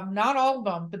not all of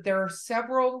them, but there are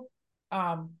several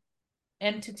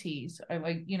entities. I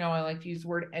like to use the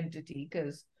word entity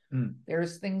because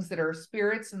there's things that are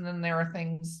spirits, and then there are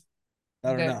things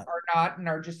that are not and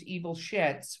are just evil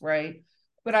shits, right?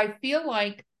 But I feel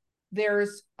like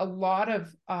there's a lot of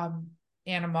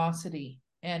animosity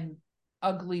and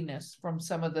ugliness from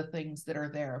some of the things that are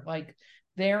there. Like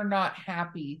they're not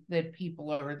happy that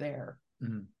people are there.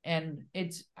 Mm-hmm. And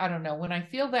it's, I don't know, when I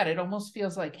feel that, it almost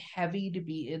feels like heavy to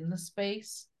be in the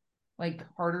space, like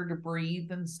harder to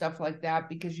breathe and stuff like that,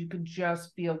 because you can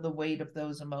just feel the weight of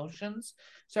those emotions.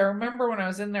 So I remember when I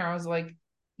was in there, I was like,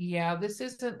 yeah, this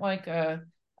isn't like a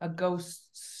ghost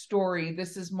story.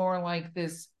 This is more like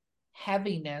this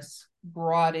heaviness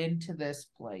brought into this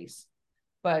place.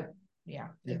 But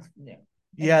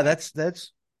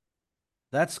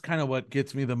that's kind of what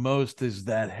gets me the most, is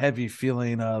that heavy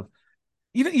feeling of,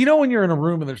 you know, when you're in a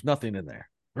room and there's nothing in there,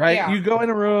 right? Yeah. You go in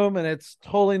a room and it's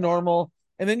totally normal.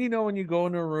 And then, when you go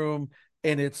into a room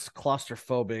and it's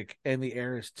claustrophobic and the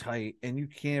air is tight and you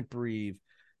can't breathe,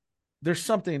 there's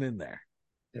something in there.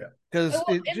 Yeah. That's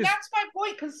my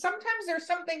point. Because sometimes there's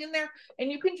something in there and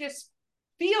you can just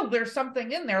feel there's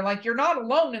something in there. Like you're not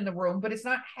alone in the room, but it's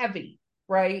not heavy,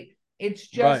 right? It's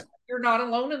just, you're not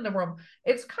alone in the room.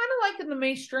 It's kind of like in the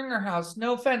May Stringer house,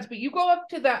 no offense, but you go up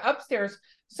to that upstairs.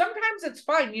 Sometimes it's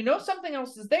fine. Something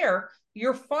else is there.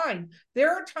 You're fine.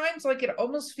 There are times like it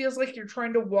almost feels like you're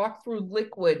trying to walk through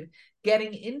liquid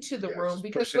getting into the room,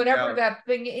 because whatever that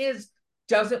thing is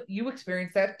doesn't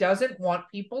want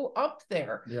people up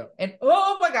there. Yeah. And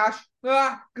oh my gosh,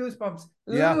 goosebumps.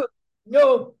 Yeah. Ooh,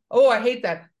 no. Oh, I hate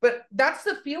that. But that's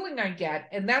the feeling I get.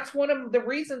 And that's one of the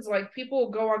reasons, like, people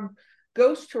will go on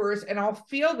ghost tours and I'll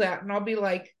feel that and I'll be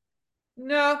like,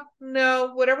 no,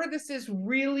 whatever this is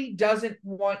really doesn't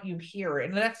want you here.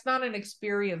 And that's not an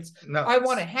experience I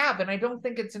want to have. And I don't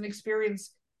think it's an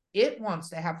experience it wants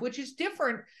to have, which is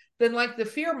different than like the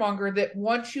fearmonger that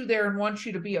wants you there and wants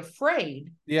you to be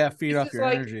afraid. Yeah, feed off your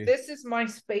energy. This is my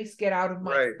space. Get out of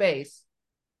my space.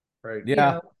 Right.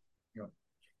 Yeah.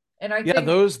 And I think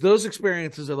those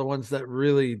experiences are the ones that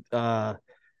really that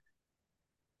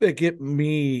get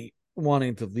me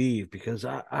wanting to leave, because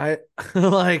I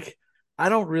like, I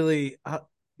don't really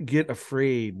get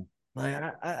afraid. Like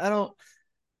I don't,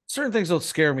 certain things don't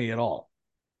scare me at all.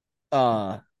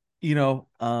 But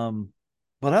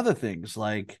other things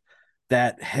like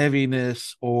that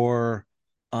heaviness, or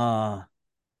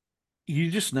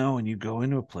you just know when you go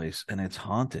into a place and it's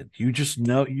haunted, you just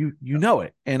know, you know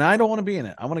it. And I don't want to be in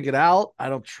it. I want to get out. I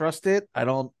don't trust it. I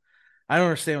don't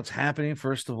understand what's happening.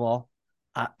 First of all,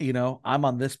 I'm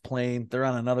on this plane. They're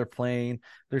on another plane.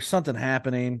 There's something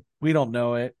happening. We don't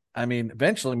know it. I mean,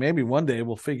 eventually, maybe one day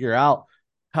we'll figure out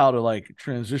how to like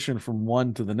transition from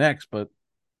one to the next, but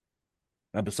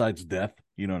besides death,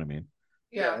 you know what I mean?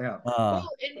 Yeah. Well,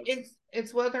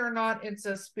 it's whether or not it's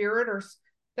a spirit or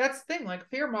that's the thing. Like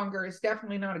fearmonger is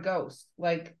definitely not a ghost.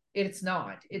 Like it's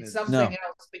not. It's something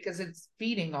else because it's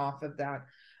feeding off of that.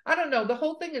 I don't know. The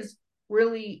whole thing is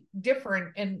really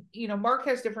different, and Mark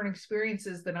has different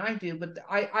experiences than I do, but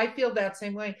I feel that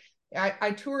same way.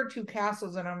 I toured 2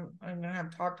 castles, and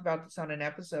I've talked about this on an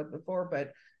episode before,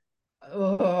 but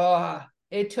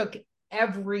it took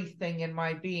everything in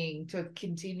my being to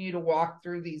continue to walk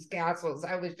through these castles.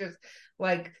 I was just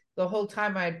like, the whole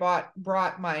time I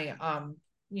brought my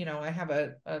I have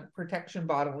a protection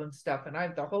bottle and stuff, and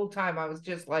the whole time I was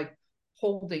just like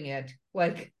holding it,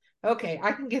 like, okay,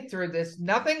 I can get through this,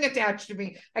 nothing attached to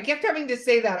me. I kept having to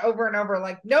say that over and over,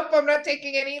 like, nope, I'm not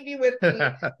taking any of you with me.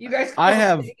 You guys I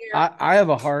have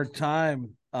a hard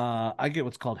time. I get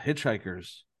what's called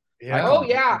hitchhikers.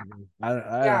 Yeah.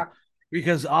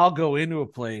 Because I'll go into a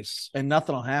place and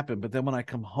nothing will happen, but then when I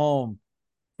come home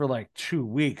for like 2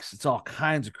 weeks, it's all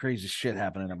kinds of crazy shit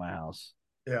happening in my house.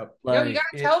 Yeah. Like, you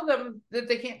gotta tell them that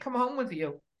they can't come home with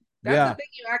you. That's the thing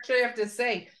you actually have to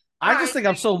say. I just think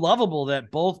I'm so lovable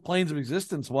that both planes of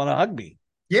existence want to hug me.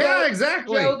 Yeah,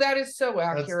 exactly. Joe, that is so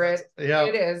accurate.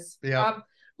 It is. Yeah.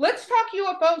 Let's talk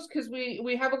UFOs because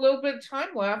we have a little bit of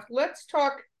time left. Let's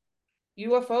talk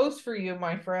UFOs for you,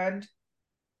 my friend.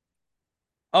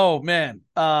 Oh man.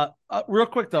 Real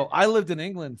quick though, I lived in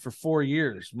England for 4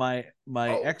 years. My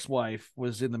ex-wife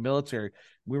was in the military.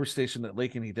 We were stationed at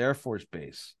Lakenheath Air Force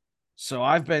Base. So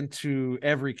I've been to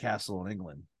every castle in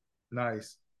England.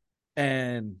 Nice.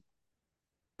 And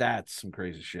that's some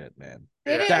crazy shit, man.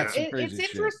 It's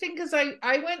interesting because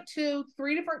I went to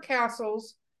 3 different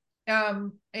castles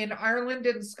in Ireland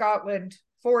and Scotland,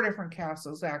 4 different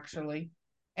castles actually,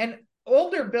 and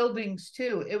older buildings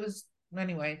too. It was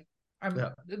anyway.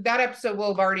 That episode will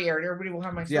have already aired. Everybody will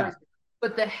have my stories. Yeah.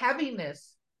 But the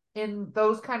heaviness in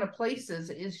those kind of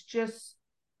places is just,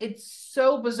 it's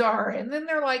so bizarre. And then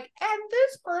they're like, and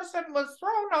this person was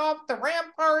thrown off the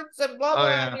ramparts and blah blah.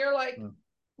 And you're like,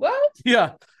 what?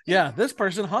 Yeah. This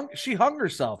person hung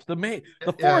herself. The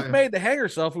fourth maid to hang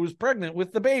herself who was pregnant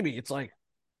with the baby. It's like,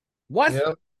 what?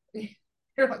 Yep.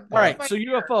 You're like, all right. So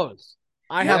UFOs.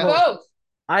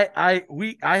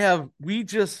 We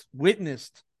just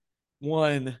witnessed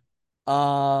one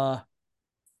 4th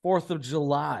of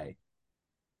July.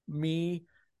 Me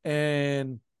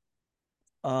and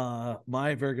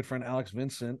my very good friend Alex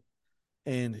Vincent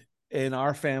and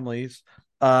our families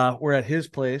were at his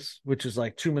place, which is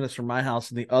like 2 minutes from my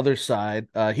house on the other side.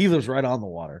 He lives right on the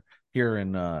water here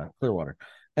in Clearwater.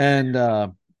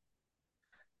 And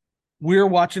we were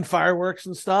watching fireworks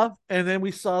and stuff, and then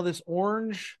we saw this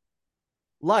orange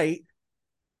light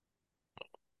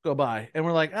go by, and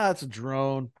we're like, it's a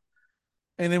drone.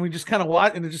 And then we just kind of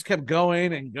watched, and it just kept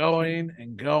going and going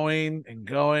and going and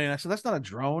going. I said, that's not a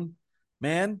drone,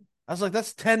 man. I was like,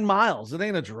 that's 10 miles. It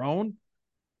ain't a drone.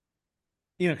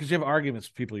 Because you have arguments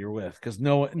with people you're with, because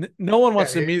no one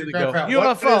wants to immediately go,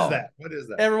 UFO. What is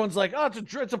that? Everyone's like,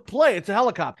 it's a plane. It's a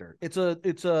helicopter. It's a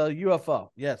UFO.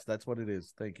 Yes, that's what it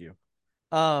is. Thank you.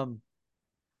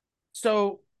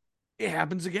 So it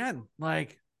happens again.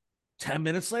 Like 10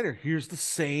 minutes later, here's the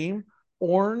same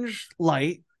orange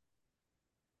light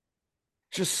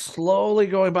just slowly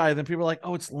going by. And then people are like,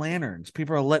 it's lanterns.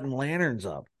 People are letting lanterns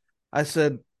up. I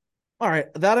said, all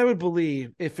right, that I would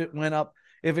believe if it went up,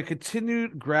 if it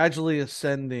continued gradually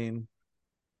ascending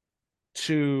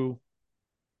to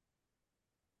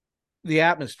the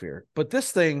atmosphere. But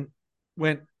this thing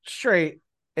went straight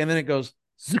and then it goes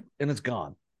zip, and it's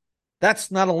gone. That's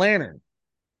not a lantern.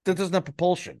 That doesn't have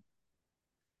propulsion.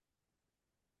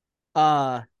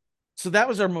 So that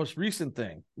was our most recent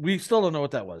thing. We still don't know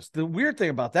what that was. The weird thing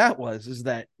about that is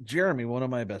that Jeremy, one of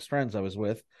my best friends I was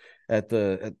with at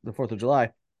the 4th of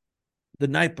July, the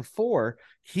night before,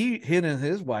 he and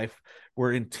his wife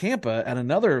were in Tampa at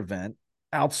another event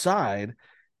outside,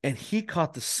 and he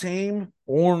caught the same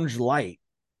orange light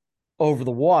over the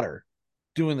water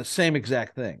doing the same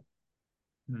exact thing.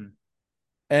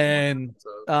 And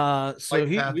so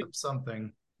he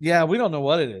something. Yeah, we don't know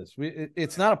what it is.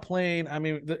 It's not a plane. I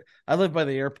mean, I live by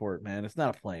the airport, man. It's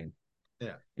not a plane.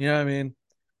 Yeah. You know what I mean?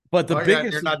 But the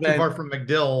biggest you're not too far from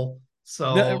MacDill.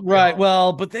 So right.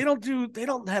 Well, but they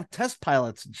don't have test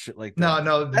pilots and shit like that.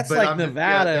 No. That's like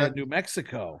Nevada and New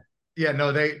Mexico. Yeah,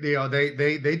 no, they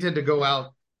tend to go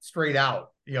out straight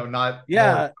out, not.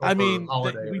 Yeah, I mean,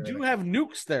 we do have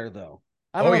nukes there though.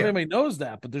 I don't know if anybody knows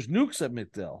that, but there's nukes at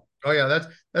McDill. Oh yeah, that's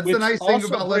the nice thing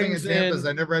about living in Tampa is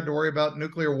I never had to worry about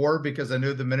nuclear war because I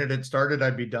knew the minute it started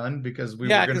I'd be done because we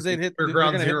were going to hit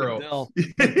ground zero.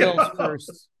 McDill's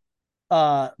first.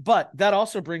 But that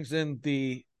also brings in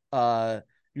the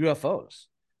UFOs.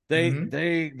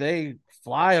 They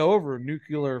fly over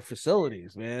nuclear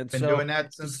facilities, man. Been doing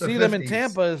that since to see them in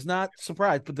Tampa is not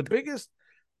surprised. But the biggest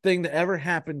thing that ever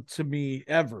happened to me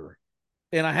ever,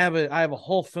 and I have a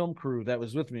whole film crew that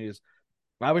was with me, is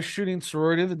I was shooting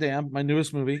Sorority of the Damned, my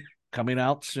newest movie, coming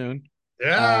out soon.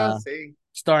 Yeah,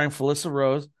 starring Felissa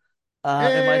Rose,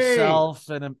 and myself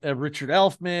and Richard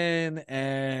Elfman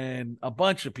and a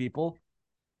bunch of people.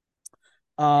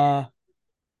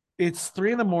 It's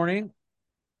 3 a.m.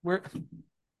 I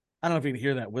don't know if you can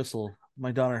hear that whistle.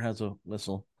 My daughter has a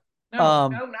whistle. No,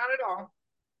 not at all.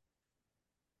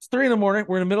 It's 3 a.m. We're in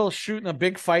the middle of shooting a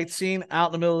big fight scene out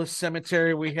in the middle of the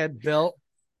cemetery we had built.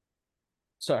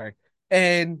 Sorry.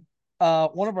 And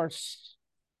one of our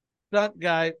stunt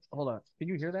guy, hold on. Can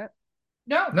you hear that?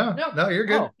 No, you're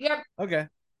good. Yep. Okay.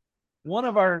 One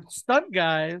of our stunt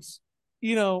guys,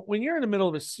 when you're in the middle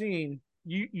of a scene,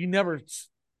 you never,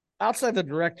 outside the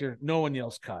director, no one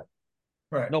yells cut.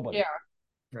 Right. Nobody. Yeah.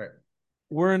 Right.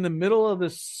 We're in the middle of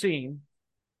this scene,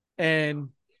 and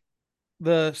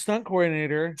the stunt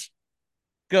coordinator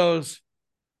goes,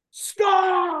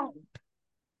 "Stop!"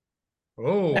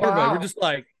 Oh, everybody, we're just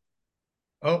like,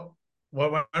 "Oh,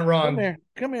 what went wrong?"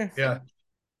 Come here. Yeah.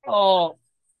 Oh.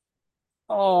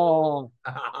 For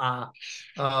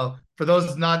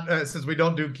those not since we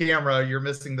don't do camera, you're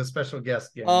missing the special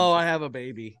guest game. Oh, I have a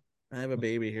baby.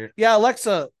 Here. Yeah,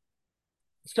 Alexa.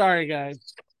 Sorry,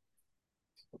 guys.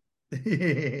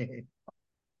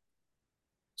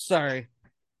 Sorry.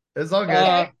 It's all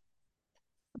good.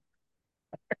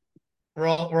 We're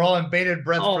all in bated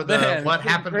breath for what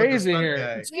happened with the stunt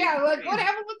guy. Yeah, like what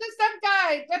happened with the stunt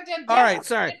guy? All right,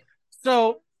 sorry.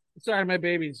 So sorry, my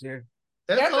baby's here.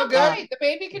 That's all good. The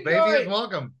baby can join. Baby is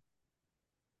welcome.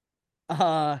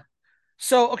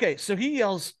 So he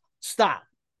yells, "Stop!"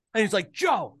 And he's like,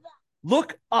 "Joe,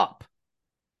 look up."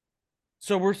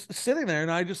 So we're sitting there,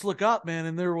 and I just look up, man,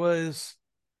 and there was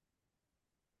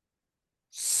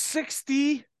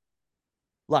 60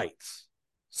 lights.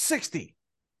 60.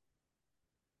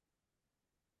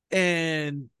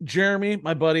 And Jeremy,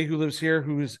 my buddy who lives here,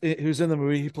 who's in the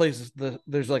movie, he plays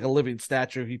there's like a living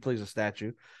statue. He plays a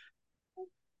statue.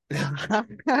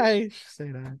 I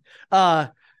say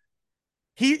that.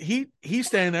 He's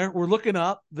standing there. We're looking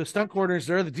up. The stunt coordinator's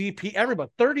there, the DP,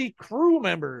 everybody, 30 crew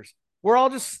members. We're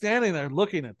all just standing there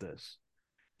looking at this.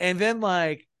 And then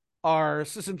like our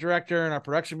assistant director and our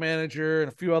production manager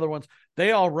and a few other ones,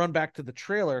 they all run back to the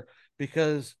trailer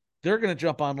because they're going to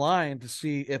jump online to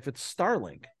see if it's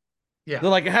Starlink. Yeah. They're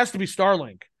like, it has to be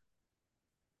Starlink.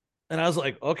 And I was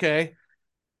like, okay.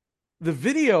 The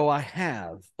video I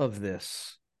have of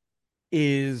this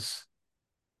is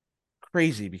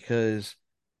crazy because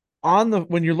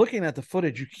when you're looking at the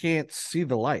footage, you can't see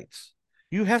the lights.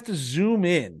 You have to zoom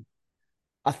in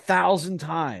 1,000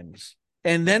 times,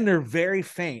 and then they're very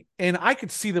faint. And I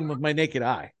could see them with my naked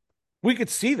eye. We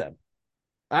could see them.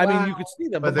 I mean, you could see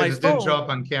them, but they just didn't show up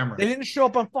on camera. They didn't show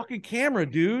up on fucking camera,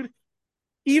 dude.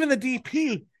 Even the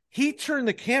DP, he turned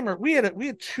the camera. We had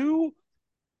 2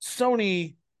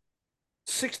 Sony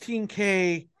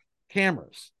 16K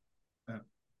cameras. Yeah.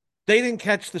 They didn't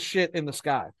catch the shit in the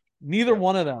sky. Neither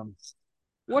one of them.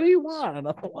 What do you want?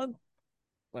 Another one?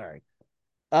 Sorry.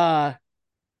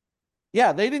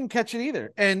 Yeah, they didn't catch it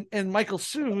either. And Michael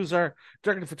Sue, who's our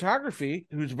director of photography,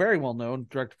 who's very well known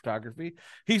director of photography,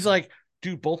 he's like,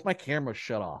 dude, both my cameras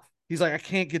shut off. He's like, I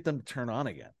can't get them to turn on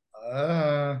again.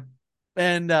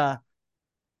 And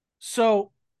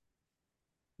so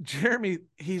Jeremy,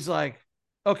 he's like,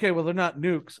 okay, well, they're not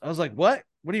nukes. I was like, what?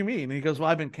 What do you mean? And he goes, well,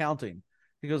 I've been counting.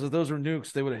 He goes, if those were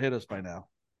nukes, they would have hit us by now.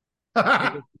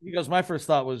 He goes, my first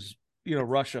thought was,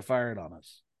 Russia fired on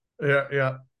us.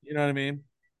 Yeah. You know what I mean?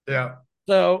 Yeah.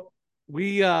 So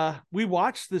we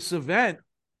watched this event,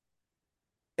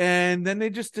 and then they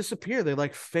just disappear. They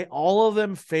like all of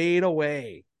them fade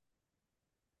away.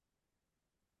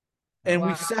 And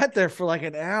we sat there for like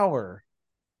an hour,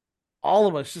 all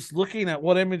of us just looking at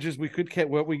what images we could catch,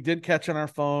 what we did catch on our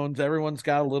phones. Everyone's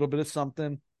got a little bit of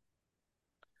something.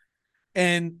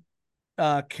 And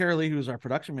Carolee, who's our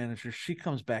production manager, she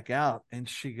comes back out and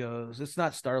she goes, it's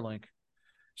not Starlink.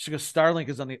 She goes, Starlink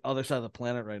is on the other side of the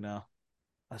planet right now.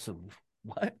 I said,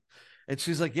 what? And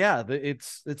she's like, yeah,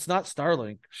 it's not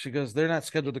Starlink. She goes, they're not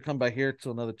scheduled to come by here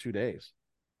till another 2 days.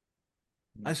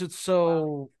 I said,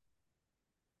 so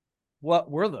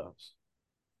what were those?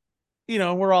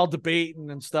 we're all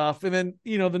debating and stuff. And then,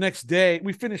 the next day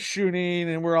we finish shooting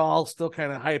and we're all still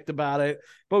kind of hyped about it.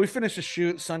 But we finish the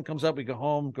shoot, sun comes up, we go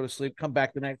home, go to sleep, come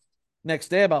back the next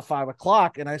day about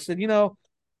 5:00. And I said,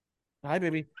 hi,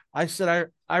 baby. I said,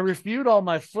 I reviewed all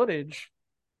my footage.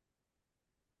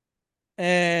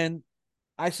 And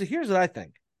I said, here's what I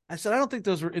think. I said, I don't think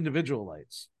those were individual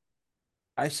lights.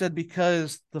 I said,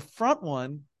 because the front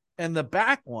one and the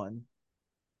back one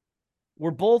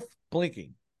were both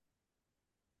blinking.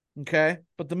 Okay.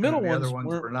 But the middle ones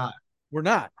were not. Were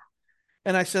not.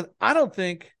 And I said, I don't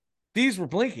think these were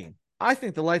blinking. I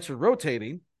think the lights are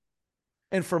rotating.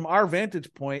 And from our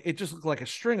vantage point, it just looked like a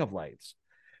string of lights.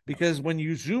 Because when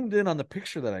you zoomed in on the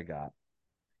picture that I got,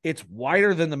 it's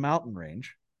wider than the mountain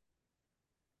range.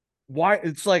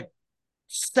 It's like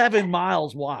 7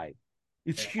 miles wide.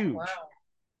 It's huge. Wow.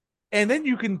 And then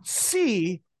you can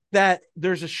see that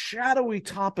there's a shadowy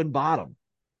top and bottom.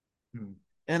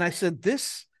 And I said,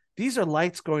 these are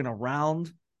lights going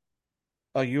around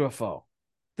a UFO.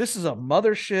 This is a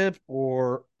mothership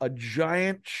or a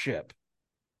giant ship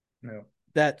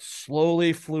that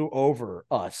slowly flew over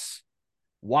us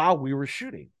while we were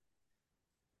shooting.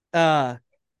 And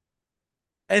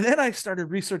then I started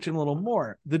researching a little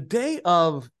more. The day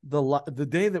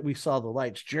that we saw the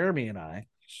lights, Jeremy and I,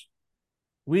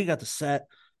 we got to set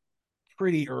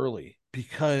pretty early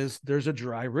because there's a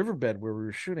dry riverbed where we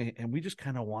were shooting, and we just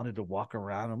kind of wanted to walk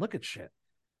around and look at shit.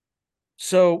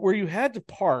 So where you had to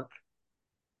park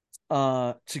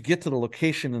to get to the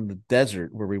location in the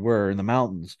desert where we were in the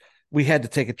mountains, we had to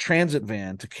take a transit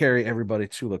van to carry everybody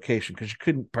to location because you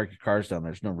couldn't park your cars down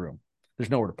there. There's no room. There's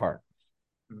nowhere to park.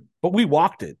 But we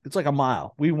walked it. It's like a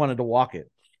mile. We wanted to walk it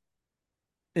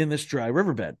in this dry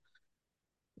riverbed.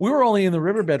 We were only in the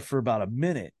riverbed for about a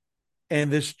minute,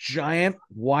 and this giant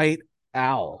white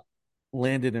owl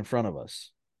landed in front of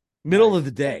us. Middle of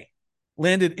the day.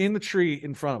 Landed in the tree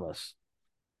in front of us.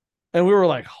 And we were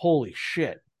like, holy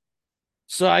shit.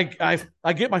 So I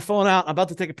get my phone out. I'm about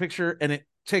to take a picture, and it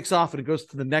takes off, and it goes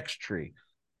to the next tree.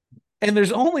 And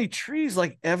there's only trees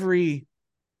like every,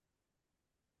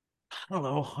 I don't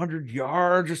know, 100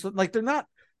 yards or something. Like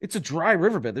it's a dry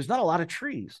riverbed. There's not a lot of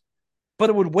trees. But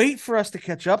it would wait for us to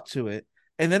catch up to it,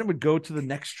 and then it would go to the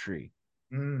next tree.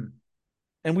 And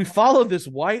we followed this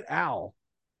white owl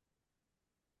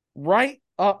right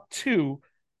up to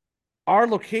our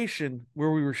location where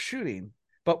we were shooting,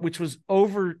 but which was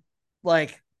over,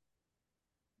 like,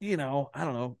 I don't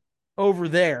know, over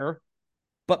there,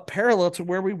 but parallel to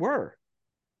where we were.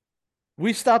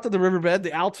 We stopped at the riverbed.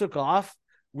 The owl took off.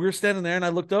 We were standing there, and I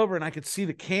looked over, and I could see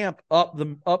the camp up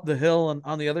the hill and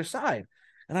on the other side.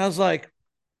 And I was like,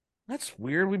 that's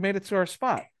weird. We made it to our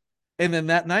spot. And then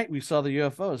that night we saw the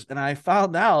UFOs. And I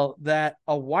found out that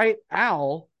a white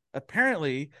owl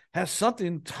apparently has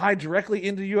something tied directly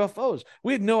into UFOs.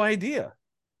 We had no idea.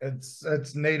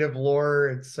 It's native lore.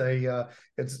 It's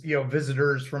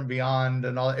visitors from beyond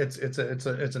and all. It's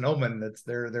an omen.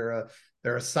 They're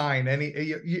a sign.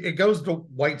 It goes to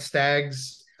white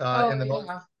stags. And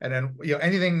then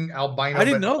anything albino. I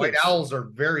didn't know white owls are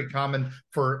very common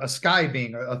for a sky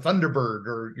being a thunderbird,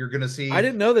 or you're going to see. I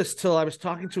didn't know this till I was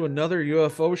talking to another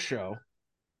UFO show,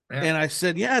 and I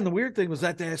said, "Yeah." And the weird thing was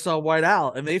that day I saw a white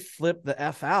owl, and they flipped the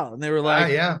F out, and they were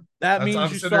like, that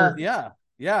means you saw." Yeah.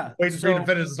 Waiting for you to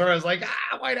finish the story. I was like,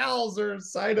 white owls are a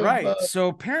sign of right. So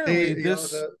apparently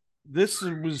this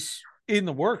was in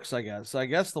the works. I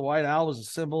guess the white owl was a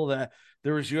symbol that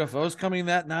there was UFOs coming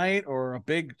that night, or a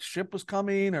big ship was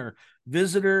coming, or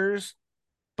visitors.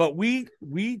 But we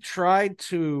tried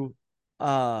to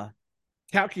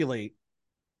calculate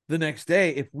the next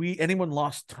day if anyone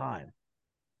lost time.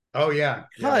 Oh yeah,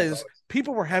 because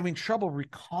people were having trouble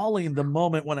recalling the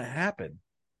moment when it happened.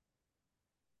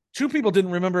 2 people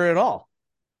didn't remember it at all.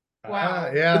 Wow.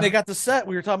 Yeah. When they got to set,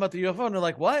 we were talking about the UFO, and they're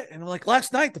like, "What?" And I'm like,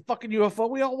 "Last night, the fucking UFO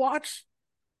we all watched."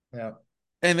 Yeah.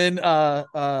 And then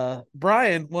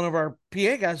Brian, one of our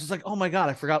PA guys, was like, "Oh my God,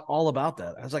 I forgot all about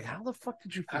that." I was like, "How the fuck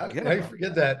did you forget?" I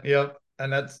forget that. Yep.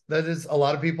 And that is a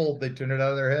lot of people, they tune it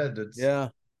out of their head.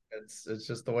 It's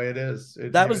just the way it is.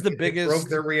 That was the biggest. It broke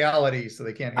their reality, so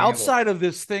they can't. Outside of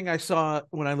this thing I saw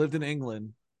when I lived in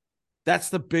England, that's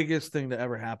the biggest thing that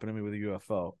ever happened to me with a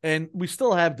UFO. And we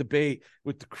still have debate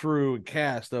with the crew and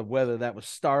cast of whether that was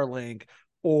Starlink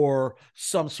or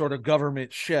some sort of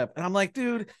government ship. And I'm like,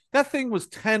 dude, that thing was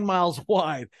 10 miles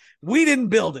wide. We didn't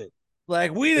build it.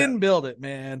 Like, we didn't build it,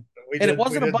 man. It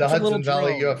wasn't a bunch of little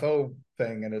Valley UFO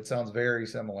thing, and it sounds very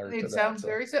similar to that. It sounds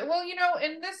very well,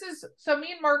 and this is so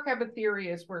me and Mark have a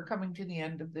theory as we're coming to the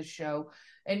end of this show,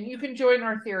 and you can join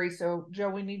our theory. So, Joe,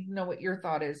 we need to know what your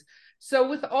thought is. So,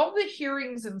 with all the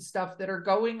hearings and stuff that are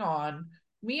going on,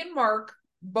 me and Mark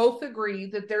both agree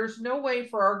that there's no way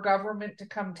for our government to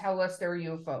come tell us they're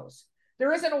UFOs.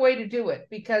 There isn't a way to do it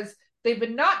because they've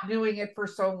been not doing it for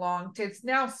so long. To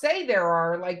now say there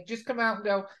are, like, just come out and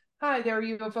go, hi, there are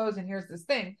UFOs and here's this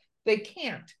thing. They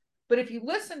can't. But if you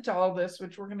listen to all this,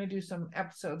 which we're going to do some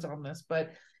episodes on this,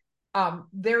 but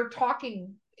they're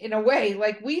talking in a way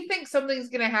like we think something's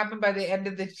going to happen by the end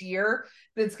of this year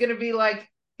that's going to be like,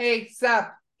 hey,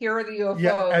 sup, here are the UFOs.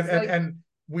 Yeah, and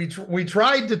we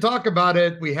tried to talk about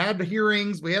it. We had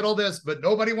hearings, we had all this, but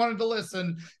nobody wanted to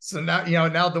listen. So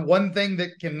now the one thing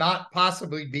that cannot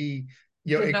possibly be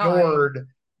ignored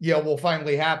will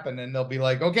finally happen, and they'll be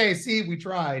like, okay, see, we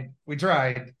tried.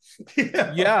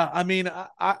 Yeah, I mean,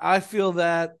 I feel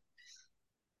that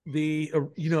they've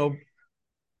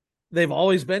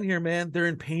always been here, man. They're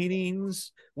in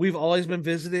paintings. We've always been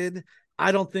visited.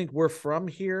 I don't think we're from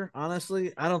here,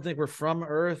 honestly. I don't think we're from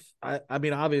Earth. I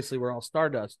mean, obviously we're all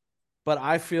stardust, but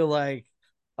I feel like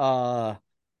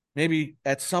maybe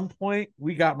at some point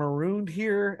we got marooned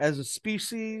here as a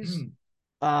species.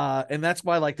 And that's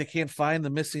why, like, they can't find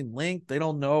the missing link. They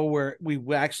don't know where we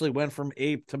actually went from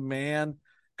ape to man,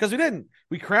 because we didn't.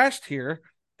 We crashed here,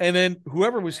 and then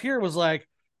whoever was here was like,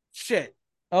 shit,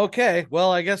 okay,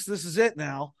 well, I guess this is it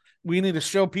now. We need to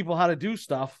show people how to do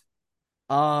stuff.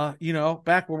 Back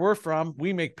where we're from,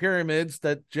 we make pyramids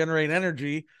that generate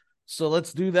energy, so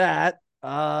let's do that.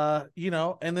 And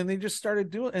then they just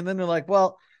started doing, and then they're like,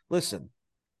 well, listen,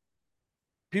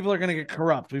 people are going to get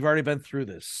corrupt. We've already been through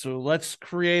this. So let's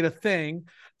create a thing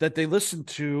that they listen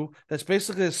to that's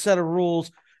basically a set of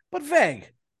rules, but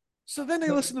vague. So then they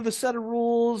listen to the set of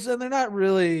rules, and they're not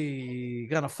really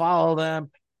going to follow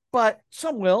them, but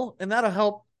some will, and that'll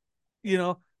help,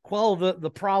 quell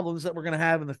the problems that we're going to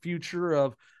have in the future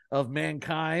of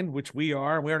mankind, which we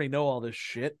are. We already know all this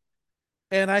shit.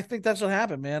 And I think that's what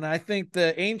happened, man. I think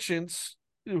the ancients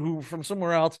who from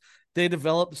somewhere else, they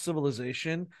developed the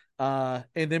civilization. And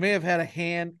they may have had a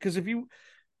hand, because if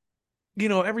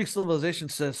every civilization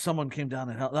says someone came down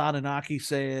and helped. The Anunnaki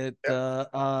say it,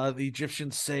 the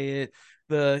Egyptians say it,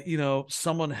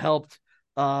 someone helped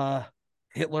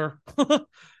Hitler.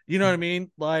 You know what I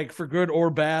mean? Like, for good or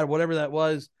bad, whatever that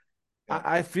was.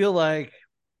 I feel like,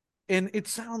 and it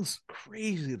sounds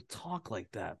crazy to talk like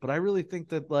that, but I really think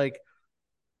that, like,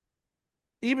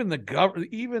 even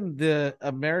the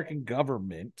American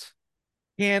government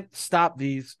can't stop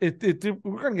these. We're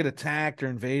going to get attacked or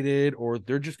invaded, or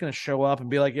they're just going to show up and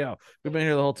be like, yo, we've been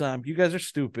here the whole time. You guys are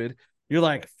stupid. You're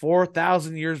like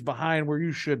 4,000 years behind where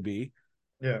you should be.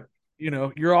 Yeah.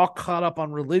 You're all caught up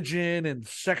on religion and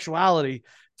sexuality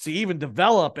to even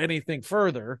develop anything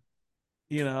further,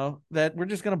 that we're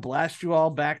just going to blast you all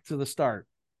back to the start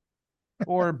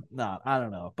or not. I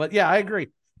don't know. But yeah, I agree.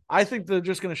 I think they're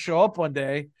just going to show up one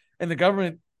day, and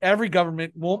every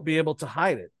government won't be able to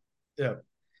hide it. Yeah.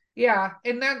 Yeah,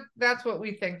 and that's what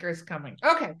we think is coming.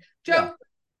 Okay, Joe,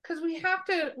 because we have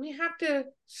to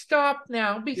stop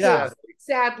now because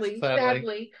sadly,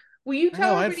 will you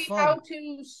tell everybody how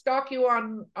to stalk you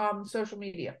on social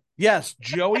media? Yes,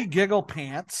 Joey Giggle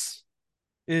Pants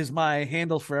is my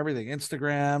handle for everything: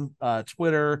 Instagram,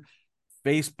 Twitter,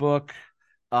 Facebook,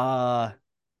 and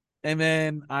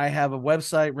then I have a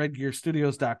website,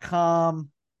 redgearstudios.com.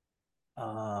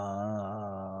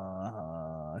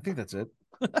 I think that's it.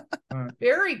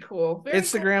 Very cool.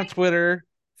 Instagram, Twitter,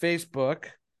 Facebook.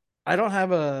 I don't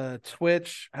have a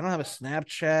Twitch. I don't have a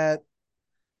Snapchat.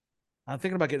 I'm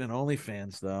thinking about getting an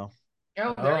OnlyFans though.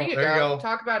 Oh, there you go.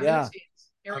 Talk about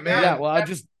Here we go. Yeah, well, I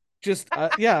just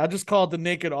call it The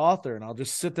Naked Author, and I'll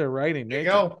just sit there writing. There you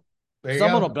go.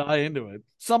 Someone will buy into it.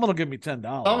 Someone will give me $10.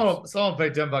 Someone will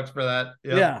pay $10 for that.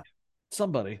 Yep. Yeah,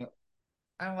 somebody.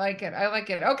 I like it.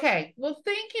 Okay. Well,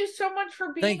 thank you so much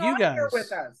for being here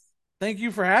with us. Thank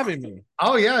you for having me.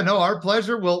 Oh yeah, no, our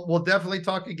pleasure. We'll definitely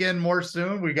talk again more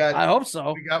soon. I hope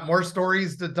so. We got more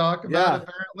stories to talk about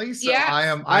apparently. So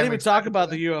I didn't even talk about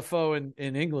the UFO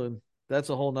in England. That's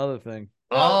a whole nother thing.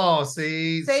 Oh,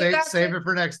 see, save it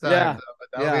for next time. Yeah.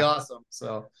 That'll be awesome.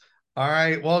 So, all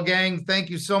right. Well, gang, thank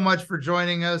you so much for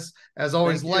joining us. As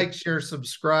always, like, share,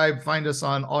 subscribe, find us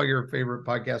on all your favorite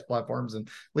podcast platforms, and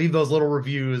leave those little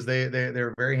reviews.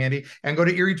 They're very handy. And go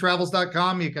to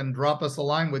eerietravels.com. You can drop us a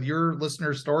line with your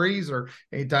listener stories, or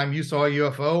anytime you saw a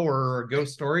UFO or a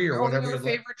ghost story or whatever. Your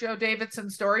favorite Joe Davison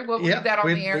story. We'll read that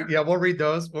on the air. We'll read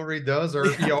those. Or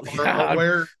or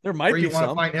where there might be you want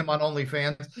to find him on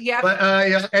OnlyFans. Yeah.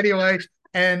 But anyway.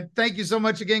 And thank you so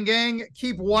much again, gang.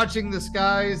 Keep watching the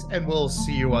skies, and we'll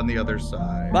see you on the other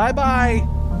side.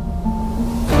 Bye-bye.